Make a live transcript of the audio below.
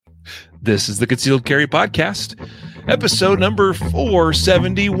This is the Concealed Carry Podcast, episode number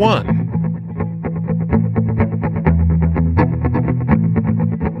 471.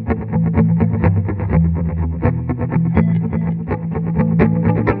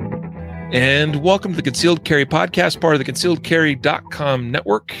 And welcome to the Concealed Carry Podcast, part of the concealedcarry.com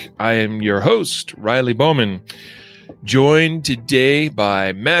network. I am your host, Riley Bowman, joined today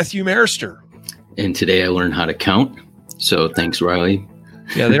by Matthew Marister. And today I learned how to count. So thanks, Riley.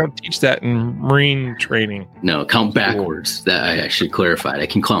 Yeah, they don't teach that in Marine training. No, count backwards. That I should clarify. I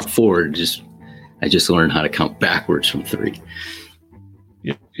can count forward. I just learned how to count backwards from 3.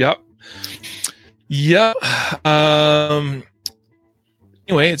 Yep.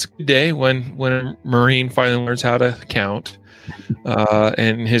 Anyway, it's a good day when a Marine finally learns how to count.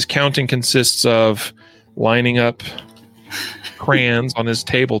 And his counting consists of lining up crayons on his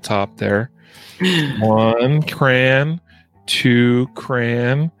tabletop there. 1 crayon, 2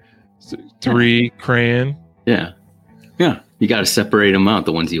 crayon, 3 crayon. Yeah. You got to separate them out,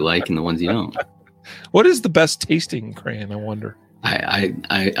 the ones you like and the ones you don't. What is the best tasting crayon, I wonder? I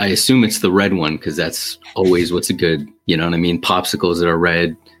assume it's the red one because that's always what's a good, you know what I mean? Popsicles that are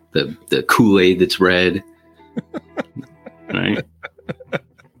red, the Kool-Aid that's red. Right?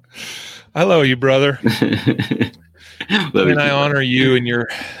 I love you, brother. And I honor you and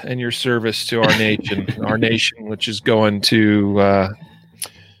your service to our nation, which is going to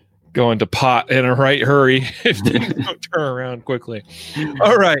pot in a right hurry if things don't turn around quickly.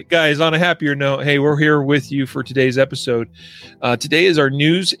 All right, guys, on a happier note, hey, we're here with you for today's episode. Today is our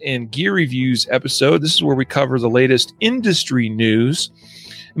news and gear reviews episode. This is where we cover the latest industry news.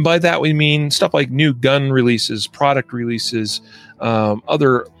 And by that, we mean stuff like new gun releases, product releases,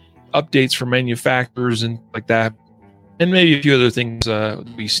 other updates from manufacturers and like that. And maybe a few other things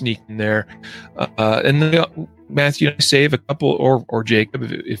we sneak in there. And then Matthew and I save a couple, or Jacob,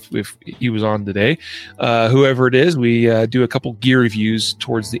 if he was on today. Whoever it is, we do a couple gear reviews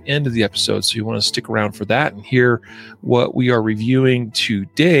towards the end of the episode. So you want to stick around for that and hear what we are reviewing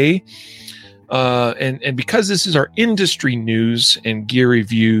today. And because this is our industry news and gear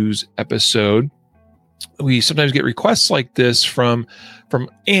reviews episode, we sometimes get requests like this from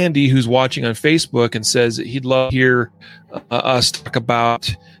Andy, who's watching on Facebook and says that he'd love to hear us talk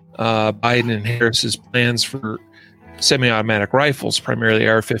about Biden and Harris's plans for semi-automatic rifles, primarily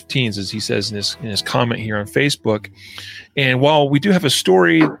AR-15s, as he says in his comment here on Facebook. And while we do have a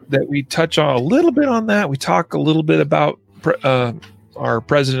story that we touch on a little bit on that, we talk a little bit about our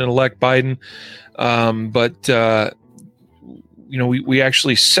president-elect Biden, but we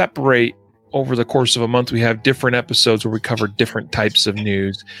actually separate. Over the course of a month, we have different episodes where we cover different types of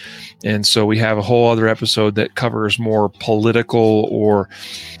news. And so we have a whole other episode that covers more political or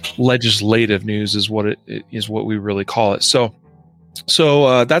legislative news is what we really call it. So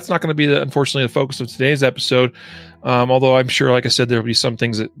that's not going to be unfortunately the focus of today's episode. Although I'm sure, like I said, there'll be some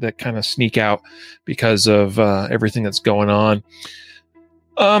things that kind of sneak out because of everything that's going on.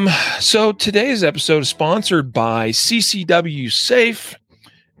 So today's episode is sponsored by CCW Safe.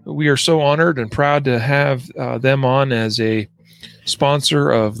 We are so honored and proud to have them on as a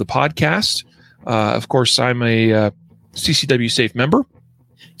sponsor of the podcast. Of course, I'm a CCW Safe member,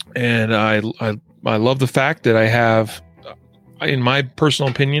 and I love the fact that I have, in my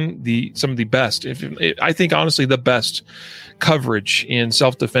personal opinion, some of the best, I think honestly the best coverage in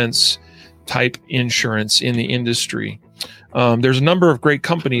self-defense type insurance in the industry. There's a number of great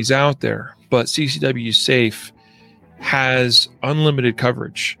companies out there, but CCW Safe has unlimited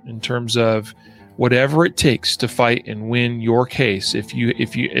coverage in terms of whatever it takes to fight and win your case. If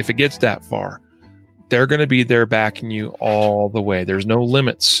it gets that far, they're going to be there backing you all the way. There's no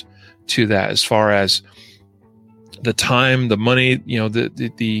limits to that as far as the time, the money,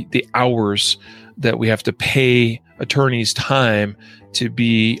 the hours that we have to pay attorneys time to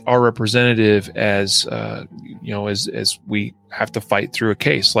be our representative as we have to fight through a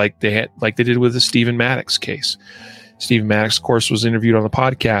case like they did with the Stephen Maddox case. Stephen Maddox, of course, was interviewed on the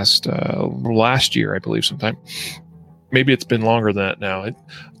podcast last year, I believe, sometime. Maybe it's been longer than that now.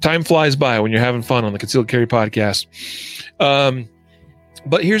 Time flies by when you're having fun on the Concealed Carry Podcast.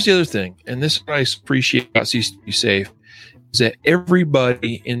 But here's the other thing, and this is what I appreciate about CCW Safe, is that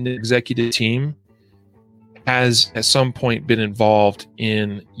everybody in the executive team has at some point been involved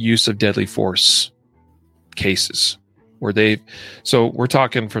in use of deadly force cases. So we're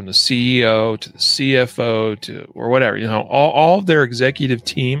talking from the CEO to the CFO or whatever, all of their executive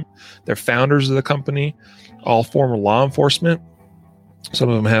team, they're founders of the company, all former law enforcement. Some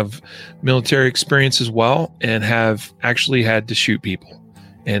of them have military experience as well and have actually had to shoot people.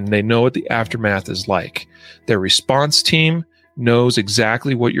 And they know what the aftermath is like. Their response team knows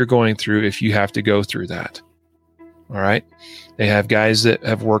exactly what you're going through if you have to go through that. All right. They have guys that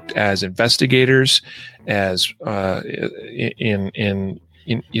have worked as investigators, as as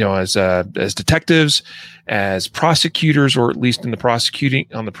detectives, as prosecutors, or at least on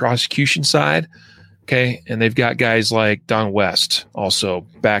the prosecution side. Okay. And they've got guys like Don West also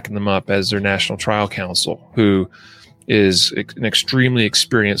backing them up as their national trial counsel, who is an extremely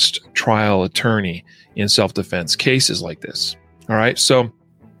experienced trial attorney in self-defense cases like this. All right. So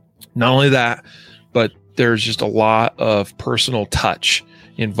not only that, but there's just a lot of personal touch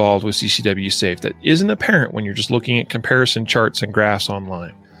involved with CCW Safe that isn't apparent when you're just looking at comparison charts and graphs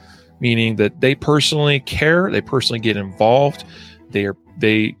online, meaning that they personally care, they personally get involved.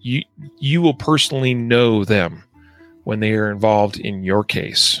 You will personally know them when they are involved in your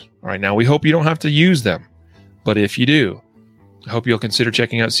case. All right. Now we hope you don't have to use them, but if you do, I hope you'll consider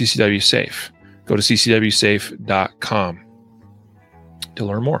checking out CCW Safe. Go to ccwsafe.com to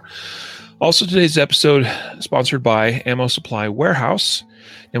learn more. Also, today's episode is sponsored by Ammo Supply Warehouse.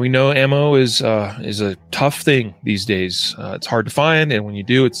 And we know ammo is a tough thing these days. It's hard to find, and when you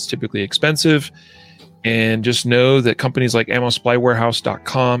do, it's typically expensive. And just know that companies like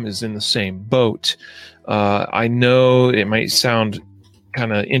AmmoSupplyWarehouse.com is in the same boat. I know it might sound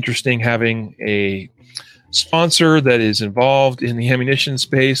kind of interesting having a sponsor that is involved in the ammunition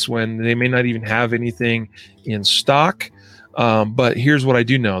space when they may not even have anything in stock. But here's what I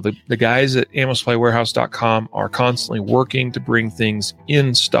do know. The guys at AmmoSupplyWarehouse.com are constantly working to bring things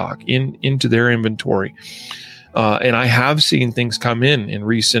in stock, into their inventory. And I have seen things come in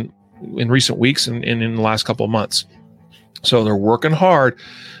recent weeks and in the last couple of months. So they're working hard.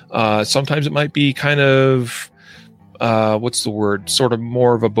 Sometimes it might be kind of, sort of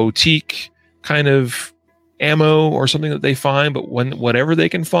more of a boutique kind of ammo or something that they find, but whatever they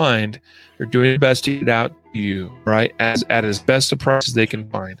can find, they're doing their best to get it out to you, right? At as best a price as they can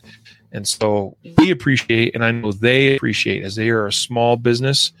find. And so we appreciate, and I know they appreciate, as they are a small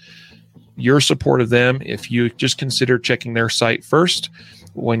business, your support of them. If you just consider checking their site first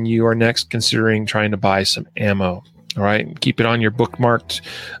when you are next considering trying to buy some ammo, all right? Keep it on your bookmarked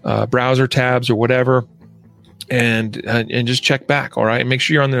browser tabs or whatever. And just check back, all right? And make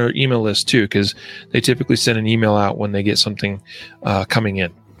sure you're on their email list too, because they typically send an email out when they get something coming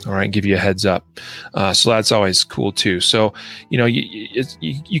in, all right? Give you a heads up. So that's always cool too. So,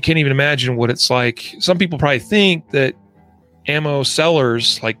 you can't even imagine what it's like. Some people probably think that ammo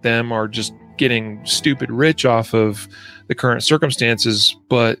sellers like them are just getting stupid rich off of the current circumstances,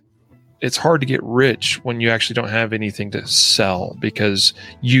 but it's hard to get rich when you actually don't have anything to sell because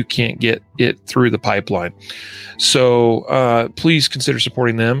you can't get it through the pipeline. So please consider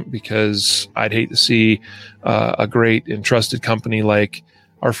supporting them, because I'd hate to see a great and trusted company like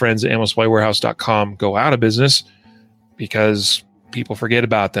our friends at AmmoSupplyWarehouse.com go out of business because people forget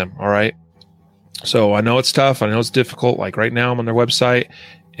about them. All right. So I know it's tough. I know it's difficult. Like right now I'm on their website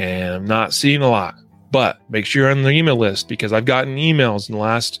and I'm not seeing a lot. But make sure you're on the email list, because I've gotten emails in the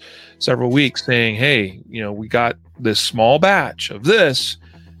last several weeks saying, hey, we got this small batch of this.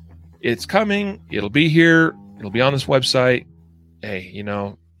 It's coming. It'll be here. It'll be on this website. Hey,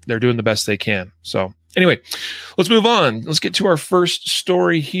 they're doing the best they can. So anyway, let's move on. Let's get to our first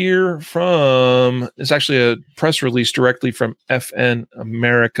story here it's actually a press release directly from FN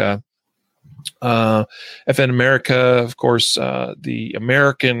America. FN America, of course, the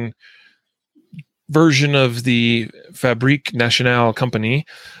American version of the Fabrique Nationale company,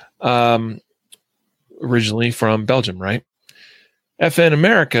 originally from Belgium, right? FN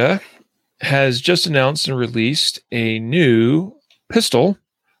America has just announced and released a new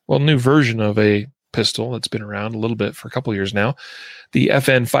new version of a pistol that's been around a little bit for a couple of years now. The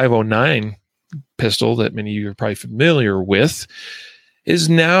FN 509 pistol that many of you are probably familiar with is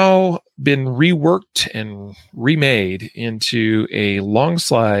now been reworked and remade into a long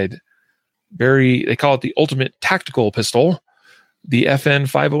slide, they call it the ultimate tactical pistol, the FN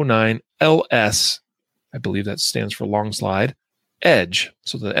 509 LS. I believe that stands for long slide edge.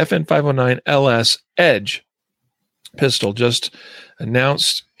 So the FN 509 LS Edge pistol just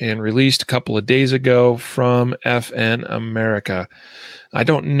announced and released a couple of days ago from FN America. I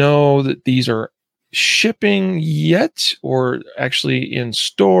don't know that these are shipping yet or actually in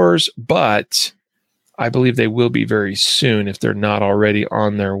stores, but I believe they will be very soon if they're not already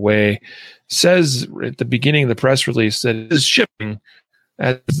on their way. Says at the beginning of the press release that it is shipping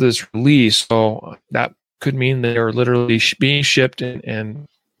at this release. So that could mean they are literally being shipped, and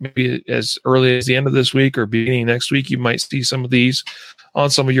maybe as early as the end of this week or beginning next week, you might see some of these on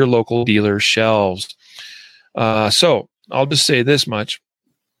some of your local dealer shelves. So I'll just say this much.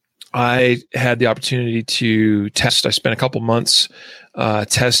 I had the opportunity to test. I spent a couple months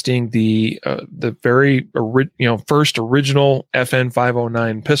testing the very first original FN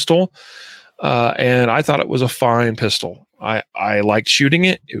 509 pistol, and I thought it was a fine pistol. I liked shooting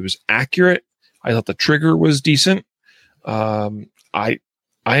it. It was accurate. I thought the trigger was decent. I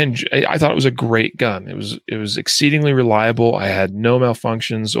thought it was a great gun. It was exceedingly reliable. I had no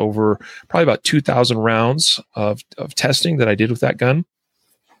malfunctions over probably about 2,000 rounds of testing that I did with that gun.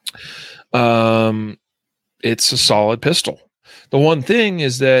 It's a solid pistol. The one thing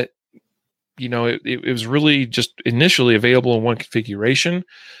is that, it was really just initially available in one configuration,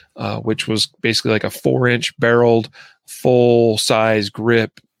 which was basically like a 4-inch barreled, full size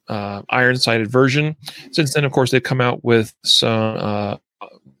grip, iron sighted version. Since then, of course, they've come out with some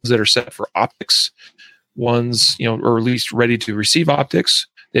that are set for optics ones, or at least ready to receive optics.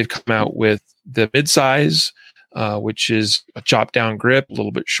 They've come out with the midsize, which is a chopped down grip, a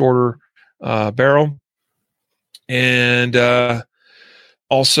little bit shorter barrel. And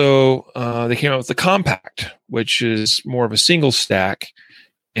also they came out with the compact, which is more of a single stack.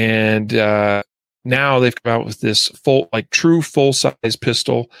 And now they've come out with this true full size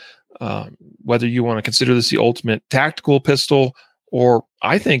pistol. Whether you want to consider this the ultimate tactical pistol, or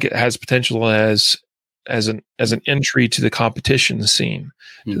I think it has potential as an entry to the competition scene,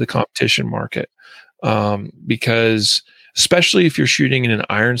 to the competition market. Because especially if you're shooting in an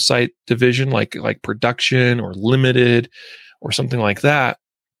iron sight division, like production or limited or something like that,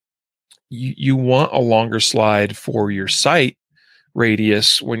 you want a longer slide for your sight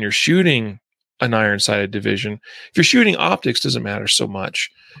radius when you're shooting an iron sighted division. If you're shooting optics, doesn't matter so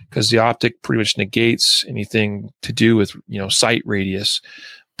much, because the optic pretty much negates anything to do with sight radius.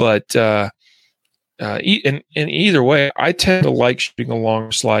 But in either way, I tend to like shooting a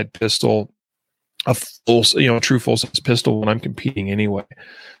long slide pistol, a full, true full size pistol when I'm competing anyway.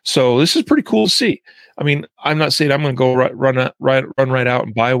 So this is pretty cool to see. I mean, I'm not saying I'm going to go run right out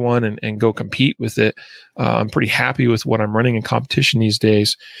and buy one and go compete with it. I'm pretty happy with what I'm running in competition these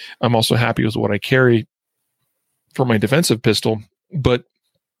days. I'm also happy with what I carry for my defensive pistol, but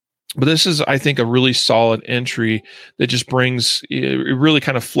this is, I think, a really solid entry that just brings, it really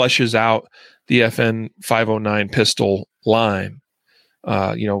kind of fleshes out the FN 509 pistol line,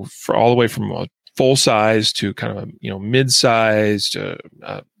 for all the way from a full size to kind of mid-size to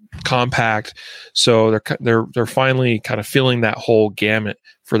compact. So they're finally kind of filling that whole gamut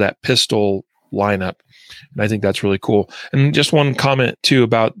for that pistol lineup, and I think that's really cool. And just one comment too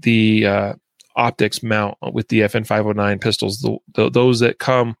about the optics mount with the FN 509 pistols. Those that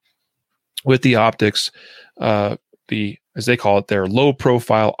come with the optics, as they call it, their low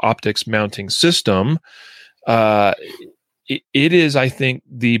profile optics mounting system. It is, I think,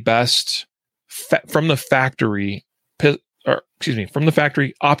 the best from the factory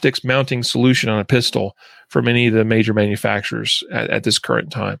optics mounting solution on a pistol from any of the major manufacturers at this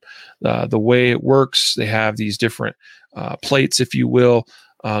current time. The way it works, they have these different plates, if you will.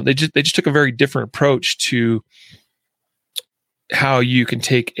 They just took a very different approach to how you can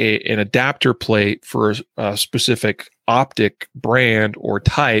take an adapter plate for a specific optic brand or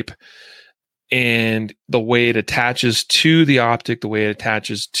type, and the way it attaches to the optic, the way it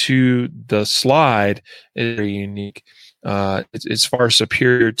attaches to the slide is very unique. It's far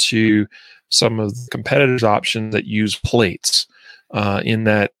superior to some of the competitors' options that use plates, in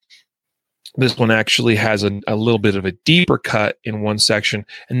that this one actually has a little bit of a deeper cut in one section.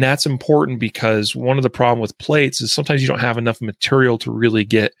 And that's important because one of the problems with plates is sometimes you don't have enough material to really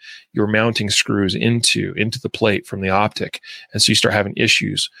get your mounting screws into the plate from the optic. And so you start having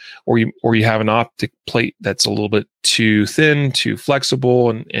issues, or you have an optic plate that's a little bit too thin, too flexible,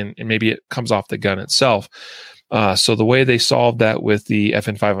 and maybe it comes off the gun itself. So the way they solved that with the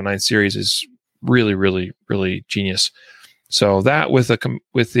FN 509 series is really, really, really genius. So that with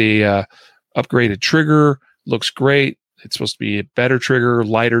the upgraded trigger looks great. It's supposed to be a better trigger,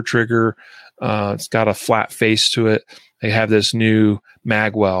 lighter trigger. It's got a flat face to it. They have this new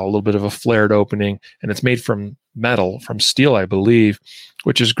magwell, a little bit of a flared opening, and it's made from metal, from steel, I believe,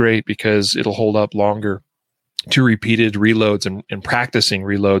 which is great because it'll hold up longer to repeated reloads and practicing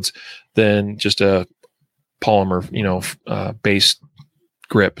reloads than just a polymer, based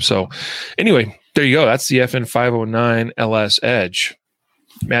grip. So anyway, there you go. That's the FN 509 LS Edge.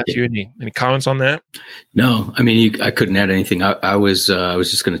 Matthew, any comments on that? No, I mean, I couldn't add anything. I was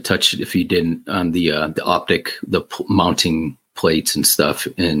just going to touch, if you didn't, on the optic, mounting plates and stuff.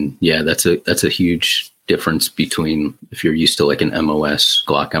 And yeah, that's a huge difference between if you're used to like an MOS,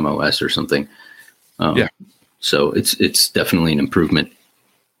 Glock MOS or something. Yeah. So it's definitely an improvement.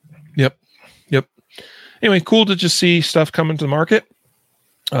 Yep. Anyway, cool to just see stuff coming to the market.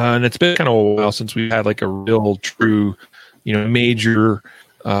 And it's been kind of a while since we've had like a real true, major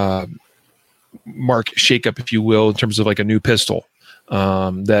market shakeup, if you will, in terms of like a new pistol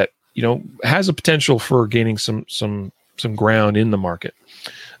that has a potential for gaining some ground in the market.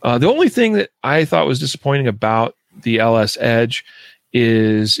 The only thing that I thought was disappointing about the LS Edge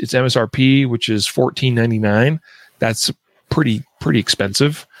is its MSRP, which is $1,499. That's pretty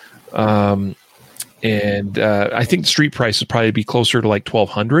expensive. And I think the street price would probably be closer to like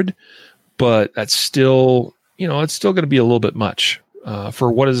 $1,200, but that's still, it's still going to be a little bit much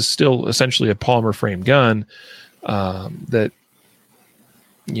for what is still essentially a polymer frame gun. That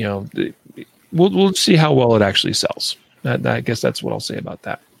we'll see how well it actually sells. I guess that's what I'll say about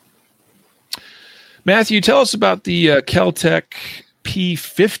that. Matthew, tell us about the Kel-Tec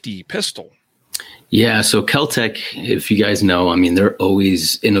P50 pistol. Yeah, so Kel-Tec, if you guys know, I mean, they're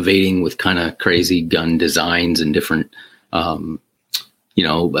always innovating with kind of crazy gun designs and different,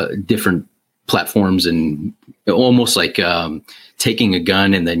 different platforms, and almost like taking a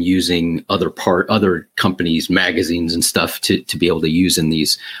gun and then using other companies' magazines and stuff to be able to use in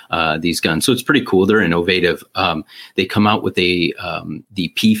these guns. So it's pretty cool. They're innovative. They come out with the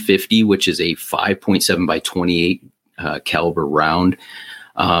P50, which is a 5.7 by 28 caliber round.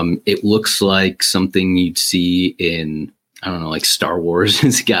 It looks like something you'd see in, I don't know, like Star Wars.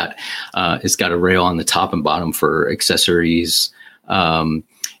 It's got a rail on the top and bottom for accessories. And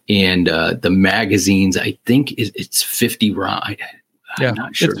the magazines, I think it's 50 round. I'm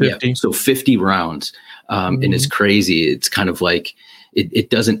not sure. Yeah, so 50 rounds. And it's crazy. It's kind of like it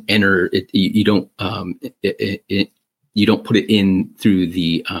doesn't enter it. You don't put it in through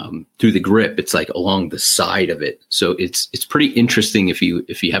the grip. It's like along the side of it. So it's pretty interesting if you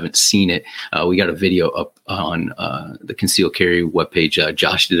haven't seen it. We got a video up on the Concealed Carry webpage.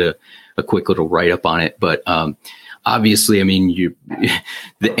 Josh did a quick little write up on it, but obviously, I mean,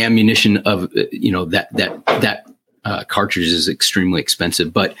 the ammunition of that cartridge is extremely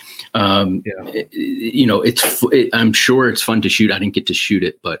expensive, but I'm sure it's fun to shoot. I didn't get to shoot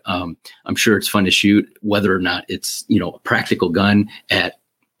it, but I'm sure it's fun to shoot. Whether or not it's a practical gun at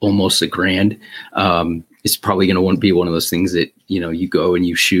almost $1,000, it's probably going to want to be one of those things that you go and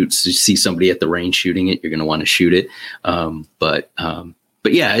you shoot. So you see somebody at the range shooting it, you're going to want to shoot it.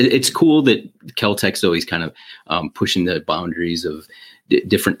 But yeah, it's cool that Kel-Tec's always kind of pushing the boundaries of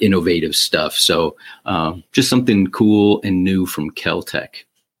different innovative stuff. So just something cool and new from Kel-Tec.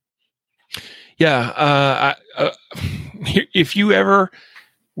 Yeah. If you ever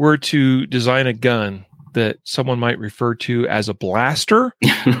were to design a gun that someone might refer to as a blaster,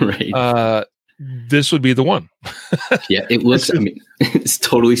 right? This would be the one. Yeah, it looks, it's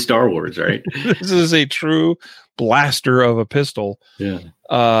totally Star Wars, right? This is a true blaster of a pistol. Yeah.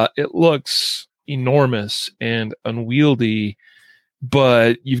 It looks enormous and unwieldy,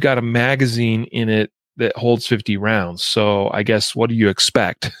 but you've got a magazine in it that holds 50 rounds. So I guess, what do you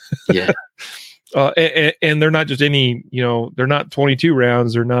expect? Yeah. And they're not just any, they're not 22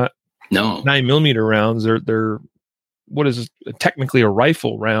 rounds. They're not 9mm rounds. They're what is technically a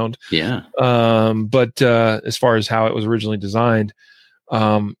rifle round. Yeah. But as far as how it was originally designed,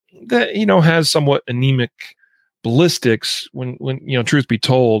 that, has somewhat anemic ballistics when truth be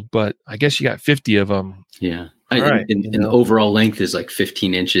told, but I guess you got 50 of them. Yeah. And the overall length is like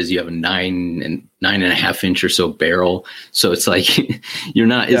 15 inches. You have a 9.5 inch or so barrel. So it's like,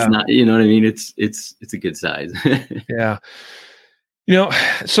 it's not, you know what I mean? It's a good size. Yeah.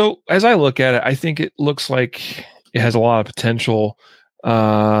 So as I look at it, I think it looks like it has a lot of potential.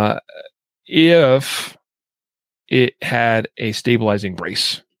 If it had a stabilizing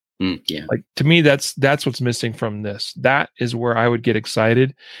brace. Yeah. Like, to me, that's what's missing from this. That is where I would get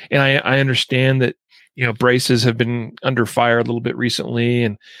excited. And I understand that, braces have been under fire a little bit recently,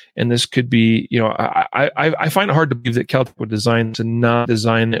 and this could be, I find it hard to believe that Kel-Tec would not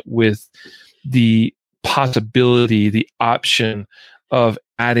design it with the possibility, the option of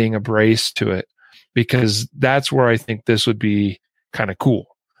adding a brace to it, because that's where I think this would be kind of cool.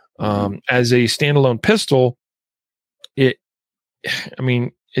 As a standalone pistol, it's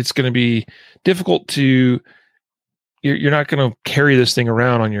going to be difficult to, you're not going to carry this thing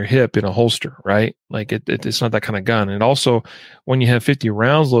around on your hip in a holster, right? Like it's not that kind of gun. And also, when you have 50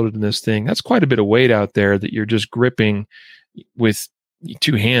 rounds loaded in this thing, that's quite a bit of weight out there that you're just gripping with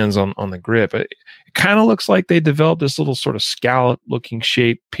two hands on the grip. It kind of looks like they developed this little sort of scallop looking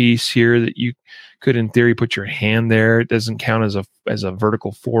shape piece here that you could, in theory, put your hand there. It doesn't count as a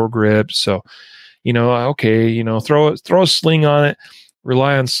vertical foregrip. So, throw a sling on it,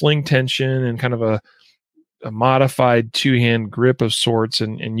 rely on sling tension and kind of a modified two-hand grip of sorts,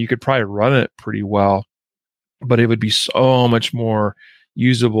 and you could probably run it pretty well, but it would be so much more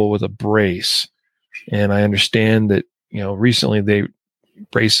usable with a brace. And I understand that, recently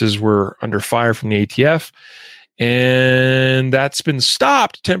braces were under fire from the ATF, and that's been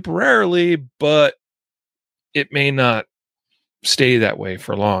stopped temporarily, but it may not stay that way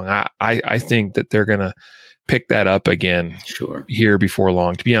for long. I think that they're going to pick that up again here before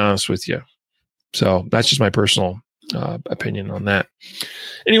long, to be honest with you. So that's just my personal opinion on that.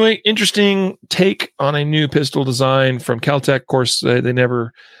 Anyway, interesting take on a new pistol design from Kel-Tec. Of course, they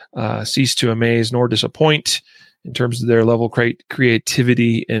never cease to amaze nor disappoint in terms of their level of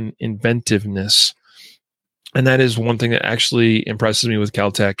creativity and inventiveness. And that is one thing that actually impresses me with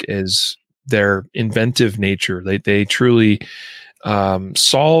Kel-Tec is their inventive nature. They truly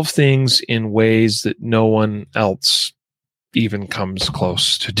solve things in ways that no one else even comes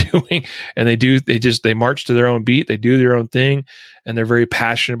close to doing. And they march to their own beat. They do their own thing, and they're very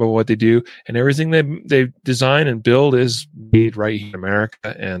passionate about what they do. And everything they design and build is made right here in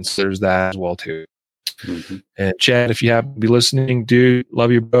America. And so there's that as well too. Mm-hmm. And Chad, if you happen to be listening, dude,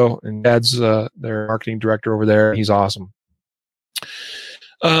 love you, bro. And Chad's their marketing director over there. He's awesome.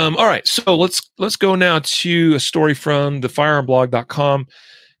 All right, so let's go now to a story from the firearmblog.com.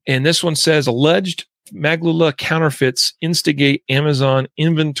 And this one says, alleged Maglula counterfeits instigate Amazon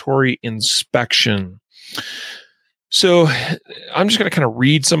inventory inspection. So I'm just going to kind of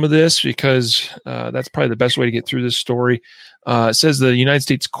read some of this because that's probably the best way to get through this story. It says the United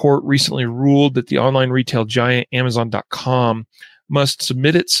States court recently ruled that the online retail giant Amazon.com must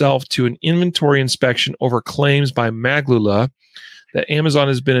submit itself to an inventory inspection over claims by Maglula that Amazon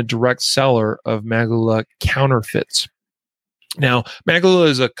has been a direct seller of Maglula counterfeits. Now, Maglula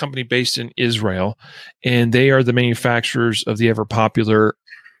is a company based in Israel, and they are the manufacturers of the ever-popular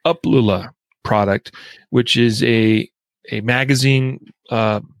Uplula product, which is a magazine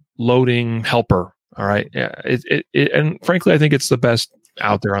loading helper. All right, yeah, and frankly, I think it's the best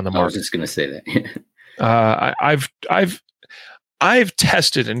out there on the market. I was just going to say that. I've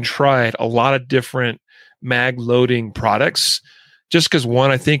tested and tried a lot of different mag loading products. Just because,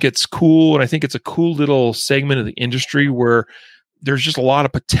 one, I think it's cool, and I think it's a cool little segment of the industry where there's just a lot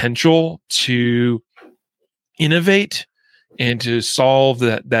of potential to innovate and to solve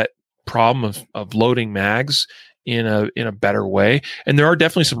that problem of loading mags in a better way. And there are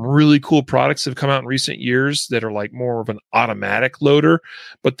definitely some really cool products that have come out in recent years that are like more of an automatic loader,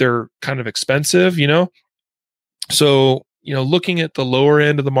 but they're kind of expensive, So, looking at the lower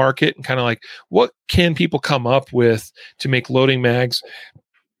end of the market and kind of like, what can people come up with to make loading mags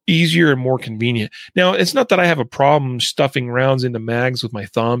easier and more convenient? Now, it's not that I have a problem stuffing rounds into mags with my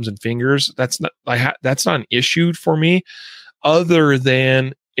thumbs and fingers. That's not an issue for me, other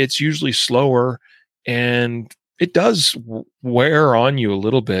than it's usually slower and it does wear on you a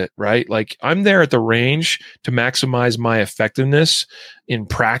little bit, right? Like, I'm there at the range to maximize my effectiveness in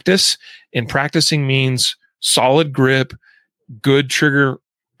practice, and practicing means solid grip, good trigger,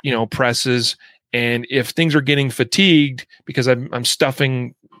 presses. And if things are getting fatigued because I'm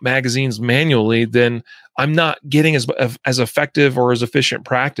stuffing magazines manually, then I'm not getting as effective or as efficient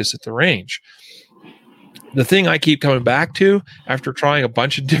practice at the range. The thing I keep coming back to after trying a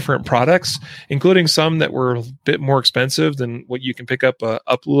bunch of different products, including some that were a bit more expensive than what you can pick up a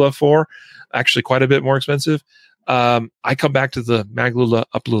Uplula for, actually quite a bit more expensive, I come back to the Maglula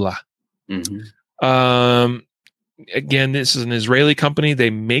Uplula. Mm-hmm. Again, this is an Israeli company.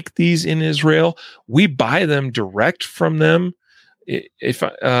 They make these in Israel. We buy them direct from them. In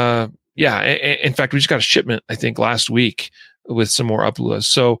fact, we just got a shipment, I think, last week with some more Uplulas.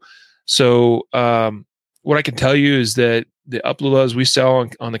 So what I can tell you is that the Uplulas we sell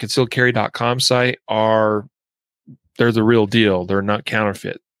on the concealedcarry.com site they're the real deal. They're not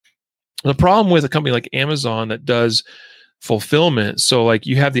counterfeit. The problem with a company like Amazon that does fulfillment, so like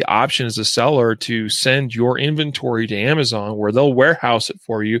you have the option as a seller to send your inventory to Amazon where they'll warehouse it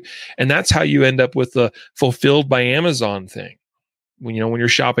for you, and that's how you end up with the fulfilled by Amazon thing. When you're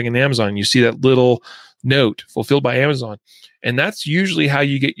shopping in Amazon, you see that little note, fulfilled by Amazon, and that's usually how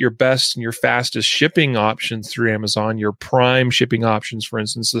you get your best and your fastest shipping options through Amazon. Your prime shipping options, for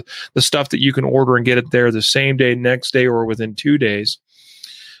instance, the stuff that you can order and get it there the same day, next day, or within 2 days.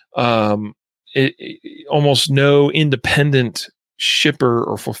 Almost no independent shipper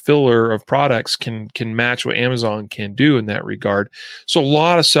or fulfiller of products can match what Amazon can do in that regard. So a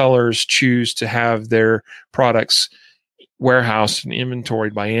lot of sellers choose to have their products warehoused and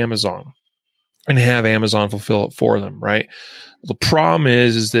inventoried by Amazon and have Amazon fulfill it for them, right? The problem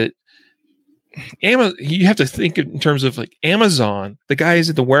is that you have to think in terms of like Amazon, the guys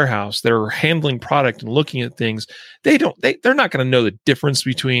at the warehouse that are handling product and looking at things, they're not going to know the difference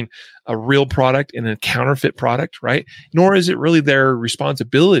between a real product and a counterfeit product, right? Nor is it really their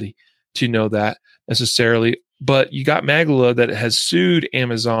responsibility to know that necessarily. But you got Maglula that has sued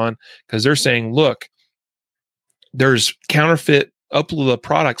Amazon because they're saying, look, there's counterfeit Upalula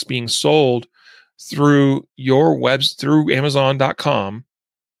products being sold through through Amazon.com.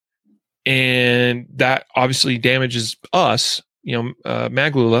 And that obviously damages us,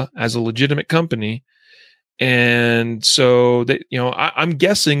 Maglula as a legitimate company. And so that, I'm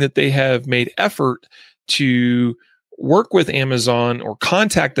guessing that they have made effort to work with Amazon or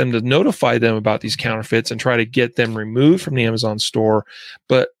contact them to notify them about these counterfeits and try to get them removed from the Amazon store.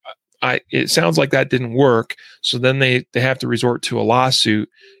 But it sounds like that didn't work. So then they have to resort to a lawsuit.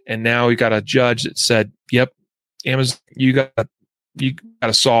 And now we got a judge that said, yep, Amazon, you got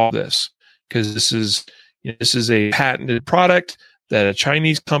to solve this, because this is a patented product that a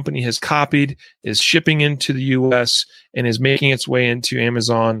Chinese company has copied, is shipping into the U.S. and is making its way into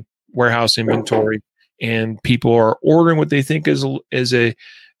Amazon warehouse inventory, and people are ordering what they think is a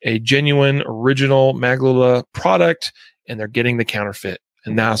genuine original Maglula product, and they're getting the counterfeit,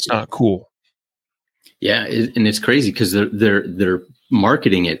 and that's not cool. Yeah, and it's crazy because they're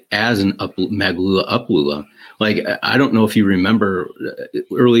marketing it as an Maglula Upalula. Like, I don't know if you remember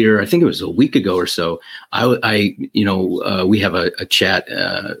earlier, I think it was a week ago or so, we have a chat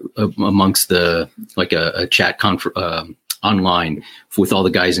amongst a chat online with all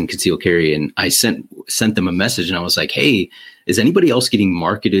the guys in concealed carry. And I sent them a message, and I was like, hey, is anybody else getting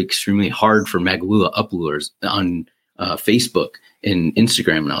marketed extremely hard for Maglula Upalulas on Facebook and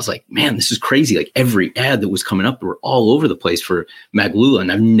Instagram? And I was like, man, this is crazy. Like, every ad that was coming up were all over the place for Maglula,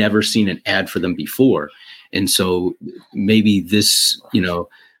 and I've never seen an ad for them before. And so maybe this,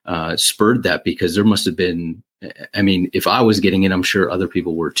 spurred that, because there must have been, I mean, if I was getting it, I'm sure other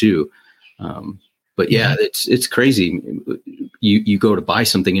people were too. But yeah, it's crazy. You go to buy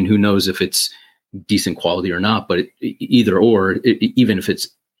something, and who knows if it's decent quality or not, but even if it's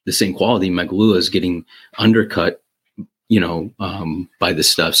the same quality, Maglula is getting undercut, by this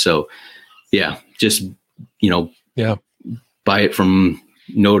stuff. So yeah, just, buy it from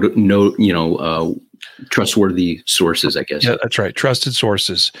trustworthy sources, I guess. Yeah, that's right. Trusted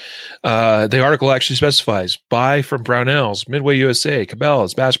sources. The article actually specifies buy from Brownells, Midway USA,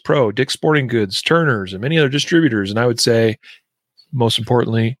 Cabela's, Bass Pro, Dick's Sporting Goods, Turner's, and many other distributors. And I would say, most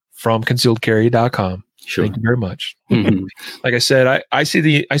importantly, from concealedcarry.com. Sure. Thank you very much. Mm-hmm. Like I said, I see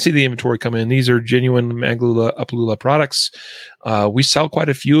the inventory come in. These are genuine Maglula Upalula products. We sell quite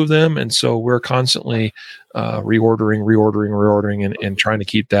a few of them, and so we're constantly reordering, and trying to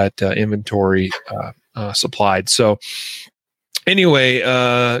keep that inventory supplied. So anyway,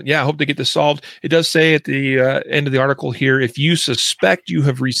 I hope to get this solved. It does say at the end of the article here, if you suspect you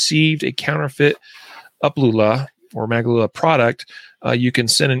have received a counterfeit Upalula or Maglula product, you can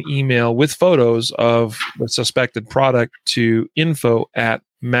send an email with photos of the suspected product to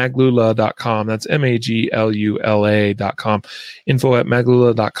info@maglula.com. That's maglula.com.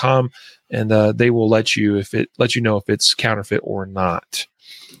 info@maglula.com, and they will let you know if it's counterfeit or not.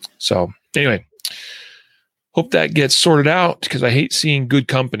 So anyway, hope that gets sorted out, because I hate seeing good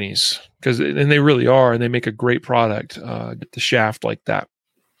companies, and they really are, and they make a great product, get the shaft like that.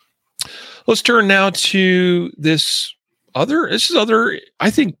 Let's turn now to this is other,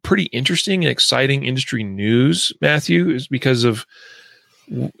 I think, pretty interesting and exciting industry news, Matthew, is because of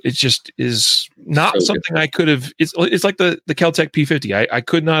it just is not something I could have. It's like the Keltec P50. I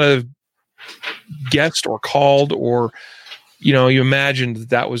could not have guessed or called or you imagined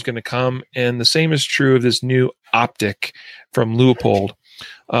that was going to come. And the same is true of this new optic from Leupold.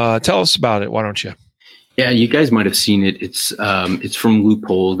 Tell us about it. Why don't you? Yeah, you guys might have seen it. It's from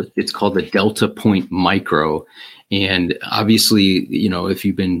Leupold. It's called the Delta Point Micro. And obviously, if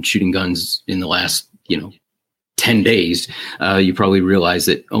you've been shooting guns in the last, 10 days, you probably realize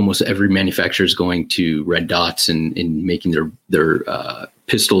that almost every manufacturer is going to red dots and making their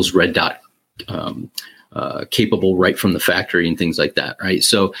pistols red dot capable right from the factory and things like that, right?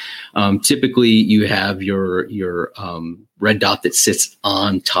 So typically you have your red dot that sits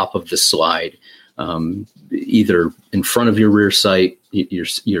on top of the slide, either in front of your rear sight,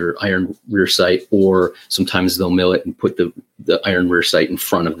 your iron rear sight, or sometimes they'll mill it and put the iron rear sight in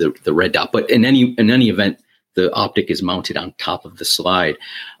front of the red dot. But in any event, the optic is mounted on top of the slide.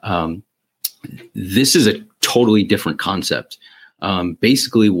 This is a totally different concept.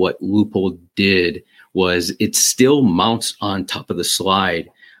 Basically, what Leupold did was it still mounts on top of the slide,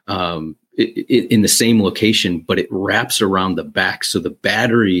 in the same location, but it wraps around the back. So the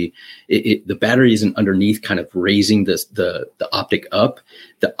battery, the battery isn't underneath, kind of raising the optic up.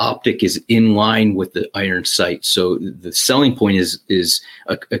 The optic is in line with the iron sight. So the selling point is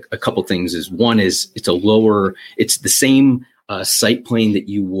a couple things. Is one is it's the same sight plane that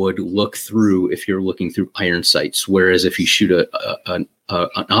you would look through if you're looking through iron sights. Whereas if you shoot an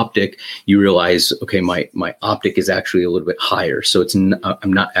optic, you realize, okay, my optic is actually a little bit higher. So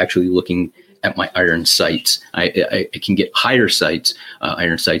I'm not actually looking at my iron sights. I can get higher sights,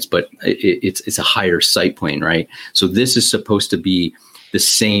 iron sights, but it's a higher sight plane, right? So this is supposed to be the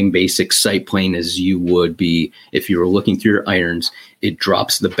same basic sight plane as you would be if you were looking through your irons. It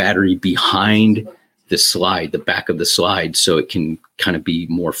drops the battery behind the slide, the back of the slide, so it can kind of be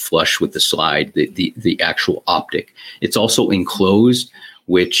more flush with the slide, the actual optic. It's also enclosed,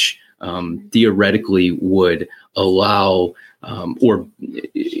 which theoretically would allow or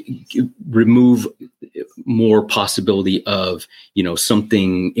remove more possibility of,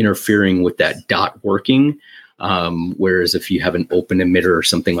 something interfering with that dot working. Whereas if you have an open emitter or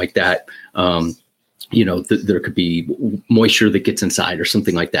something like that, there could be moisture that gets inside or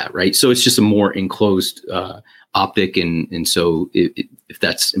something like that, right? So it's just a more enclosed optic, and so if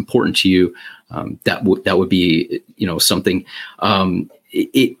that's important to you, that would be something. I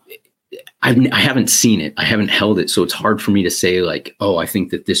haven't seen it, I haven't held it, so it's hard for me to say like, oh, I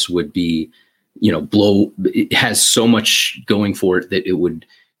think that this would be, it has so much going for it that it would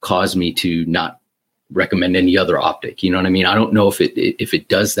cause me to not recommend any other optic. You know what I mean? I don't know if it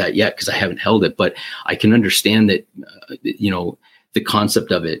does that yet because I haven't held it, but I can understand that, the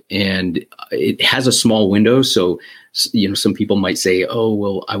concept of it, and it has a small window. So, some people might say, oh,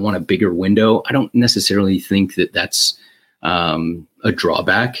 well, I want a bigger window. I don't necessarily think that that's a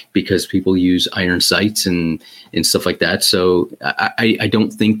drawback because people use iron sights and stuff like that. So I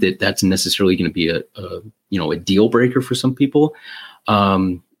don't think that that's necessarily going to be a deal breaker for some people.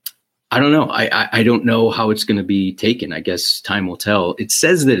 I don't know. I don't know how it's going to be taken. I guess time will tell. It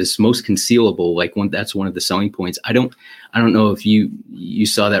says that it's most concealable. That's one of the selling points. I don't know if you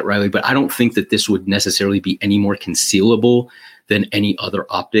saw that, Riley, but I don't think that this would necessarily be any more concealable than any other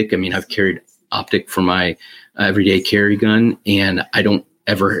optic. I mean, I've carried optic for my everyday carry gun, and I don't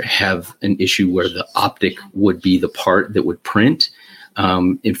ever have an issue where the optic would be the part that would print.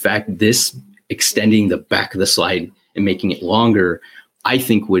 In fact, this extending the back of the slide and making it longer, I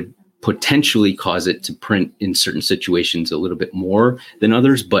think would potentially cause it to print in certain situations a little bit more than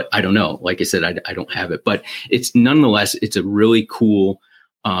others, but I don't know. Like I said, I don't have it, but it's nonetheless, it's a really cool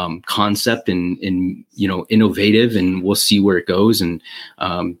concept and innovative, and we'll see where it goes. And,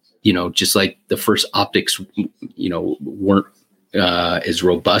 just like the first optics, weren't as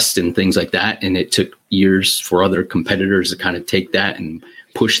robust and things like that. And it took years for other competitors to kind of take that and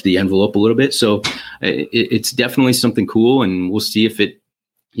push the envelope a little bit. So it's definitely something cool, and we'll see if it,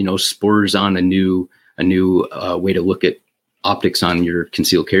 spurs on a new way to look at optics on your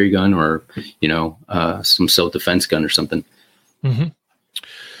concealed carry gun or, some self-defense gun or something. Mm-hmm.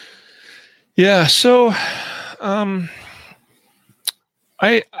 Yeah. So,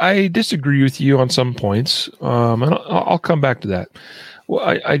 I disagree with you on some points. And I'll come back to that.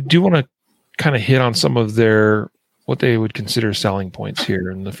 Well, I do want to kind of hit on some of what they would consider selling points here.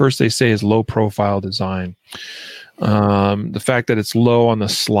 And the first they say is low profile design. The fact that it's low on the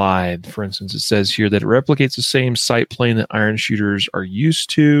slide, for instance, it says here that it replicates the same sight plane that iron shooters are used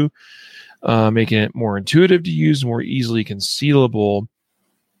to, making it more intuitive to use, more easily concealable.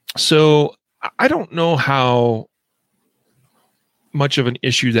 So I don't know how much of an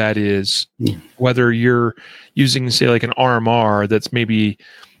issue that is, whether you're using, say, like an RMR that's maybe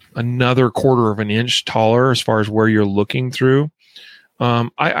another quarter of an inch taller as far as where you're looking through.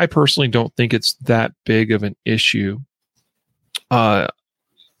 I personally don't think it's that big of an issue. Now,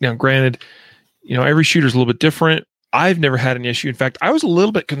 granted, every shooter is a little bit different. I've never had an issue. In fact, I was a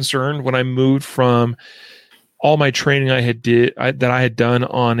little bit concerned when I moved from all my training I had done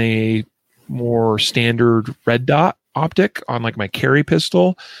on a more standard red dot optic on like my carry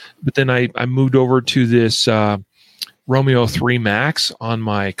pistol, but then I moved over to this Romeo 3 Max on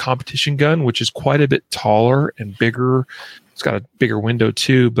my competition gun, which is quite a bit taller and bigger. It's got a bigger window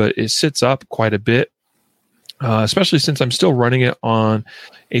too, but it sits up quite a bit, especially since I'm still running it on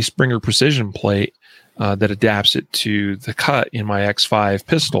a Springer precision plate that adapts it to the cut in my X5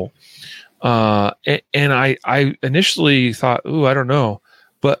 pistol. And I initially thought, I don't know,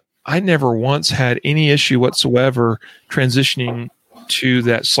 but I never once had any issue whatsoever transitioning to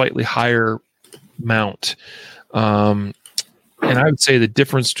that slightly higher mount. And I would say the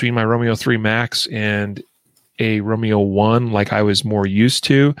difference between my Romeo 3 Max and a Romeo 1 like I was more used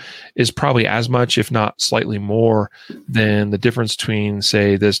to is probably as much, if not slightly more, than the difference between,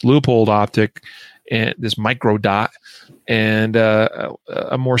 say, this Leupold optic and this micro dot and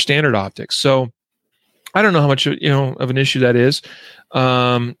a more standard optic. So I don't know how much of an issue that is.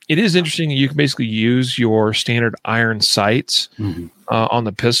 It is interesting that you can basically use your standard iron sights on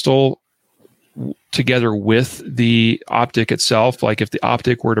the pistol together with the optic itself. Like if the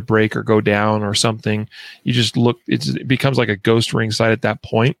optic were to break or go down or something, you just look, it becomes like a ghost ring sight at that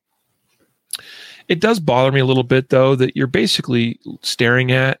point. It does bother me a little bit though, that you're basically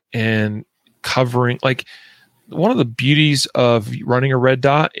staring at and covering, like one of the beauties of running a red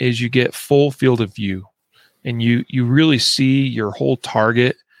dot is you get full field of view and you really see your whole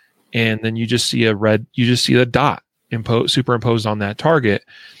target. And then you just see the dot superimposed on that target.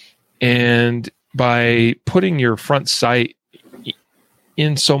 And by putting your front sight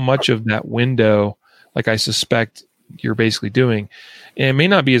in so much of that window, like I suspect you're basically doing, and it may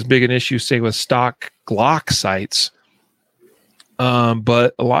not be as big an issue, say, with stock Glock sights,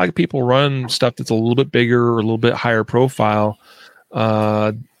 but a lot of people run stuff that's a little bit bigger or a little bit higher profile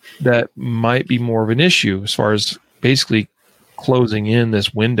that might be more of an issue as far as basically closing in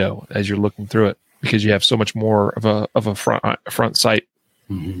this window as you're looking through it, because you have so much more of a front sight.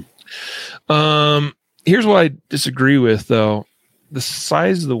 Mm-hmm. Here's what I disagree with, though. The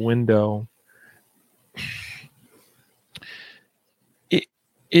size of the window,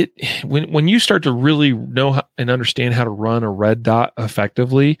 when you start to really know and understand how to run a red dot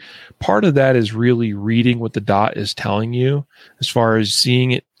effectively, part of that is really reading what the dot is telling you, as far as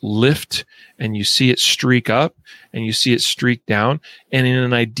seeing it lift and you see it streak up and you see it streak down. And in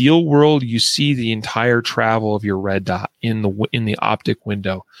an ideal world, you see the entire travel of your red dot in the optic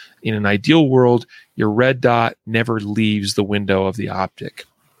window. In an ideal world, your red dot never leaves the window of the optic.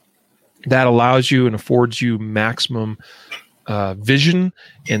 That allows you and affords you maximum vision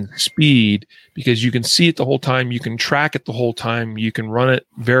and speed, because you can see it the whole time, you can track it the whole time, you can run it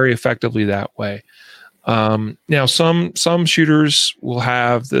very effectively that way. Now, some shooters will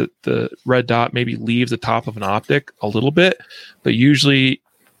have the red dot maybe leave the top of an optic a little bit, but usually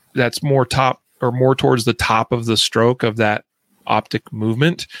that's more towards the top of the stroke of that optic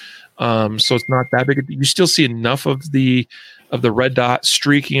movement. So it's not that big. You still see enough of the red dot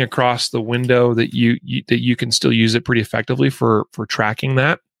streaking across the window that you can still use it pretty effectively for tracking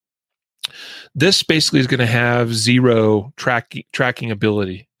that. This basically is going to have zero tracking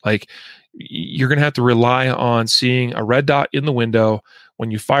ability. Like, you're going to have to rely on seeing a red dot in the window.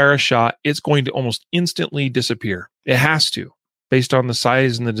 When you fire a shot, it's going to almost instantly disappear. It has to, based on the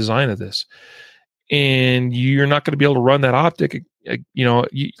size and the design of this. And you're not going to be able to run that optic.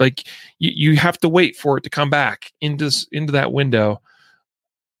 You have to wait for it to come back into that window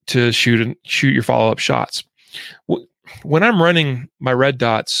to shoot your follow-up shots. When I'm running my red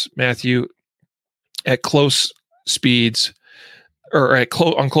dots, Matthew, at close speeds, or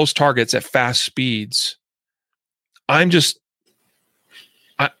on close targets at fast speeds, I'm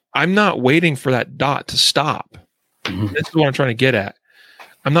not waiting for that dot to stop. Mm-hmm. This is what I'm trying to get at.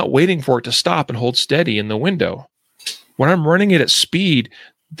 I'm not waiting for it to stop and hold steady in the window. When I'm running it at speed,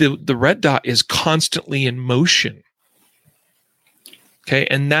 the red dot is constantly in motion. Okay,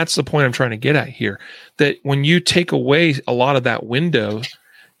 and that's the point I'm trying to get at here. That when you take away a lot of that window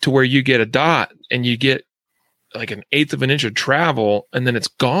to where you get a dot and you get like an eighth of an inch of travel, and then it's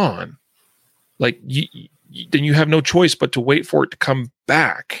gone. Like then you have no choice but to wait for it to come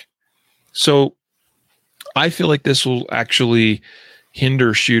back. So I feel like this will actually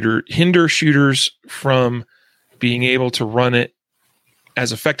hinder shooters from being able to run it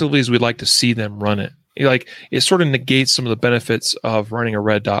as effectively as we'd like to see them run it. Like, it sort of negates some of the benefits of running a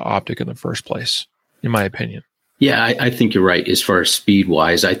red dot optic in the first place, in my opinion. Yeah, I think you're right. As far as speed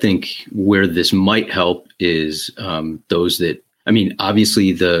wise, I think where this might help is those that, I mean,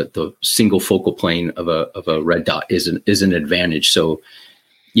 obviously the single focal plane of a red dot is an advantage. So,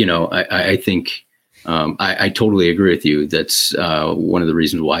 I think I totally agree with you. That's one of the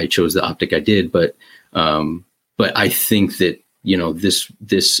reasons why I chose the optic I did. But I think that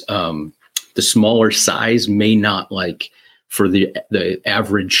the smaller size may not, like, for the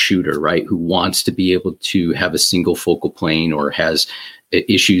average shooter, right, who wants to be able to have a single focal plane or has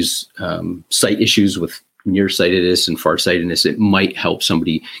issues, sight issues with nearsightedness and farsightedness, it might help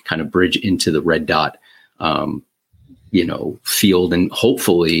somebody kind of bridge into the red dot, field, and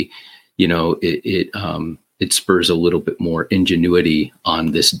hopefully, it spurs a little bit more ingenuity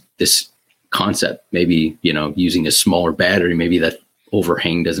on this concept. Maybe, using a smaller battery, maybe that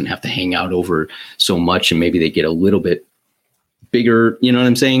overhang doesn't have to hang out over so much, and maybe they get a little bit bigger. You know what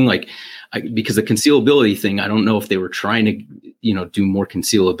I'm saying? Like, because the concealability thing, I don't know if they were trying to, do more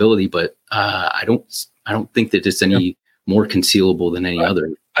concealability, but I don't think that it's any more concealable than any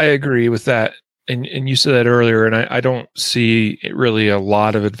other. I agree with that. And you said that earlier, and I don't see really a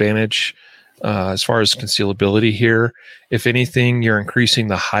lot of advantage as far as concealability here. If anything, you're increasing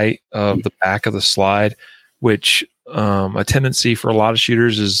the height of the back of the slide, which a tendency for a lot of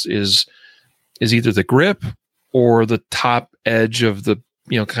shooters is either the grip or the top edge of the,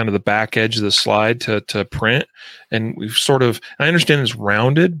 kind of the back edge of the slide to print. And we've sort of, I understand it's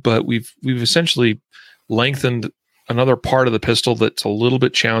rounded, but we've essentially lengthened another part of the pistol that's a little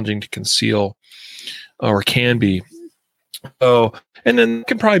bit challenging to conceal, or can be. So, and then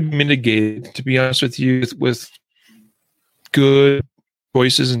can probably be mitigated, to be honest with you, with good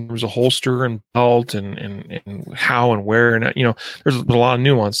choices in terms of holster and belt and how and where, and there's a lot of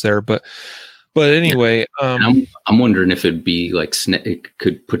nuance there, but anyway, I'm wondering if it'd be like it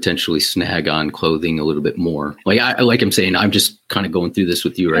could potentially snag on clothing a little bit more. Like I'm saying, I'm just kind of going through this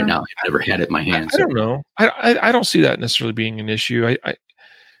with you right now. I've never had it in my hands. I don't know. I don't see that necessarily being an issue. I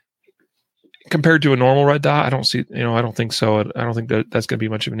compared to a normal red dot, I don't see. I don't think so. I don't think that's going to be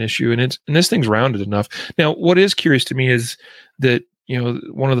much of an issue. And this thing's rounded enough. Now, what is curious to me is that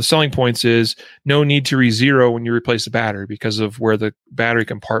one of the selling points is no need to re-zero when you replace the battery because of where the battery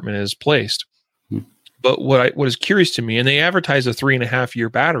compartment is placed. But what is curious to me, and they advertise a 3.5-year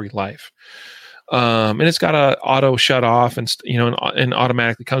battery life, and it's got a auto shut off, and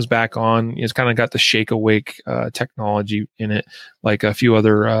automatically comes back on. It's kind of got the shake awake technology in it, like a few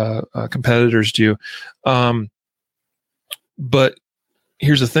other competitors do. But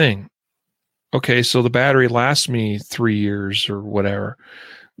here's the thing. Okay, so the battery lasts me 3 years or whatever,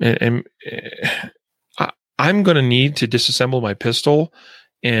 and I'm going to need to disassemble my pistol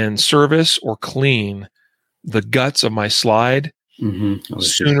and service or clean the guts of my slide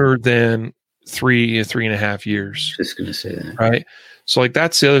sooner than 3.5 years. Just going to say that. Right. So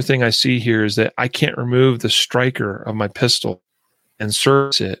that's the other thing I see here is that I can't remove the striker of my pistol and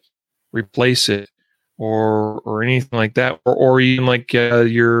service it, replace it, or anything like that, or even like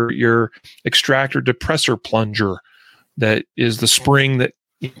your extractor depressor plunger that is the spring that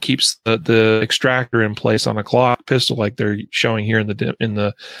keeps the extractor in place on a Glock pistol, like they're showing here in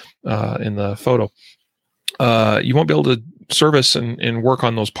the photo. You won't be able to service and work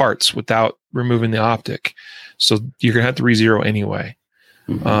on those parts without removing the optic, so you're gonna have to re-zero anyway.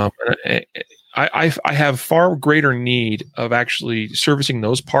 I have far greater need of actually servicing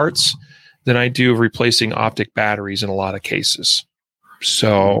those parts than I do of replacing optic batteries in a lot of cases.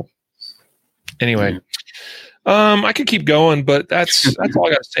 So anyway. I could keep going, but that's all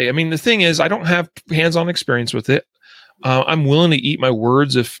I got to say. I mean, the thing is, I don't have hands-on experience with it. I'm willing to eat my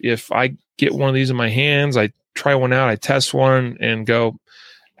words if I get one of these in my hands, I try one out, I test one, and go,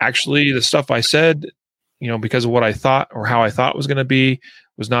 actually, the stuff I said, because of what I thought or how I thought it was going to be,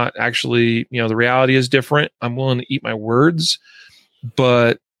 was not actually, the reality is different. I'm willing to eat my words,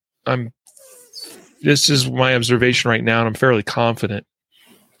 but this is my observation right now, and I'm fairly confident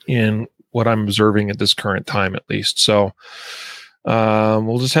in what I'm observing at this current time, at least. So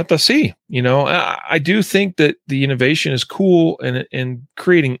we'll just have to see. I do think that the innovation is cool and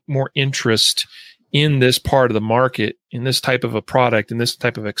creating more interest in this part of the market, in this type of a product, in this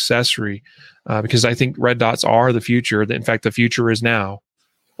type of accessory, because I think red dots are the future. In fact, the future is now,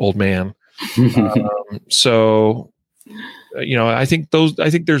 old man. So, I think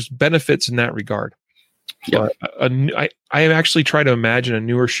there's benefits in that regard. Yep. I have actually tried to imagine a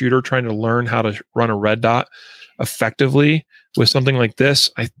newer shooter trying to learn how to run a red dot effectively with something like this.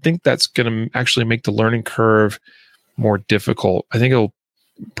 I think that's going to actually make the learning curve more difficult. I think it'll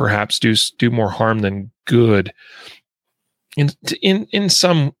perhaps do more harm than good in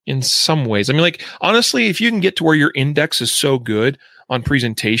some ways. I mean, honestly, if you can get to where your index is so good on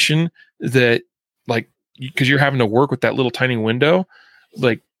presentation that because you're having to work with that little tiny window,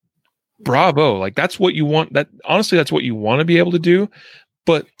 bravo, that's what you want. Honestly, that's what you want to be able to do.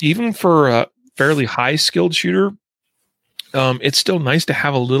 But even for a fairly high skilled shooter, it's still nice to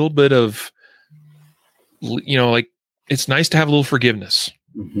have a little bit of, it's nice to have a little forgiveness.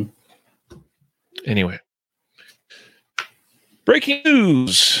 Mm-hmm. Anyway, breaking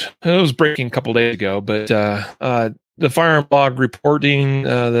news. It was breaking a couple days ago, but the Firearm Blog reporting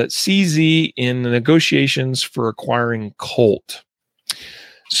that CZ in the negotiations for acquiring Colt.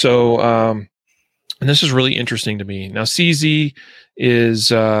 So, and this is really interesting to me. Now, CZ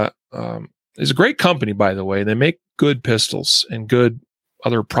is a great company, by the way. They make good pistols and good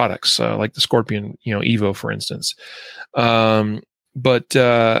other products, like the Scorpion, Evo, for instance. But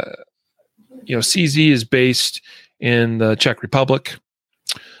CZ is based in the Czech Republic.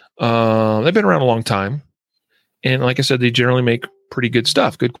 They've been around a long time. And like I said, they generally make pretty good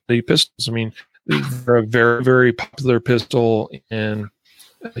stuff, good quality pistols. I mean, they're a very, very popular pistol in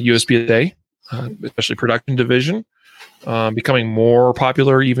USPSA, especially production division, becoming more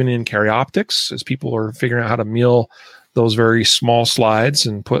popular even in carry optics as people are figuring out how to mill those very small slides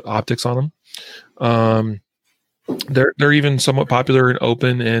and put optics on them. They're even somewhat popular in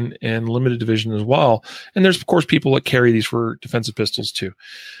open and limited division as well. And there's, of course, people that carry these for defensive pistols too.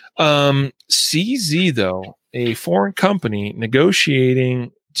 CZ, though, a foreign company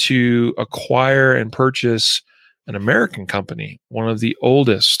negotiating to acquire and purchase an American company, one of the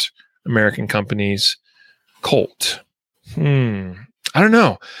oldest American companies, Colt. I don't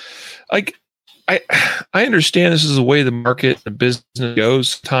know. Like, I understand this is the way the market and business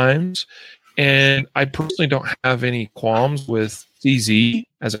goes times, and I personally don't have any qualms with CZ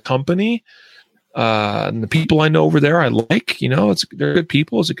as a company. And the people I know over there, I like. They're good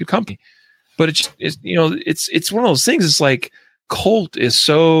people. It's a good company, but it's one of those things. It's like Colt is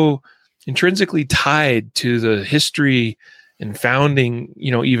so intrinsically tied to the history and founding.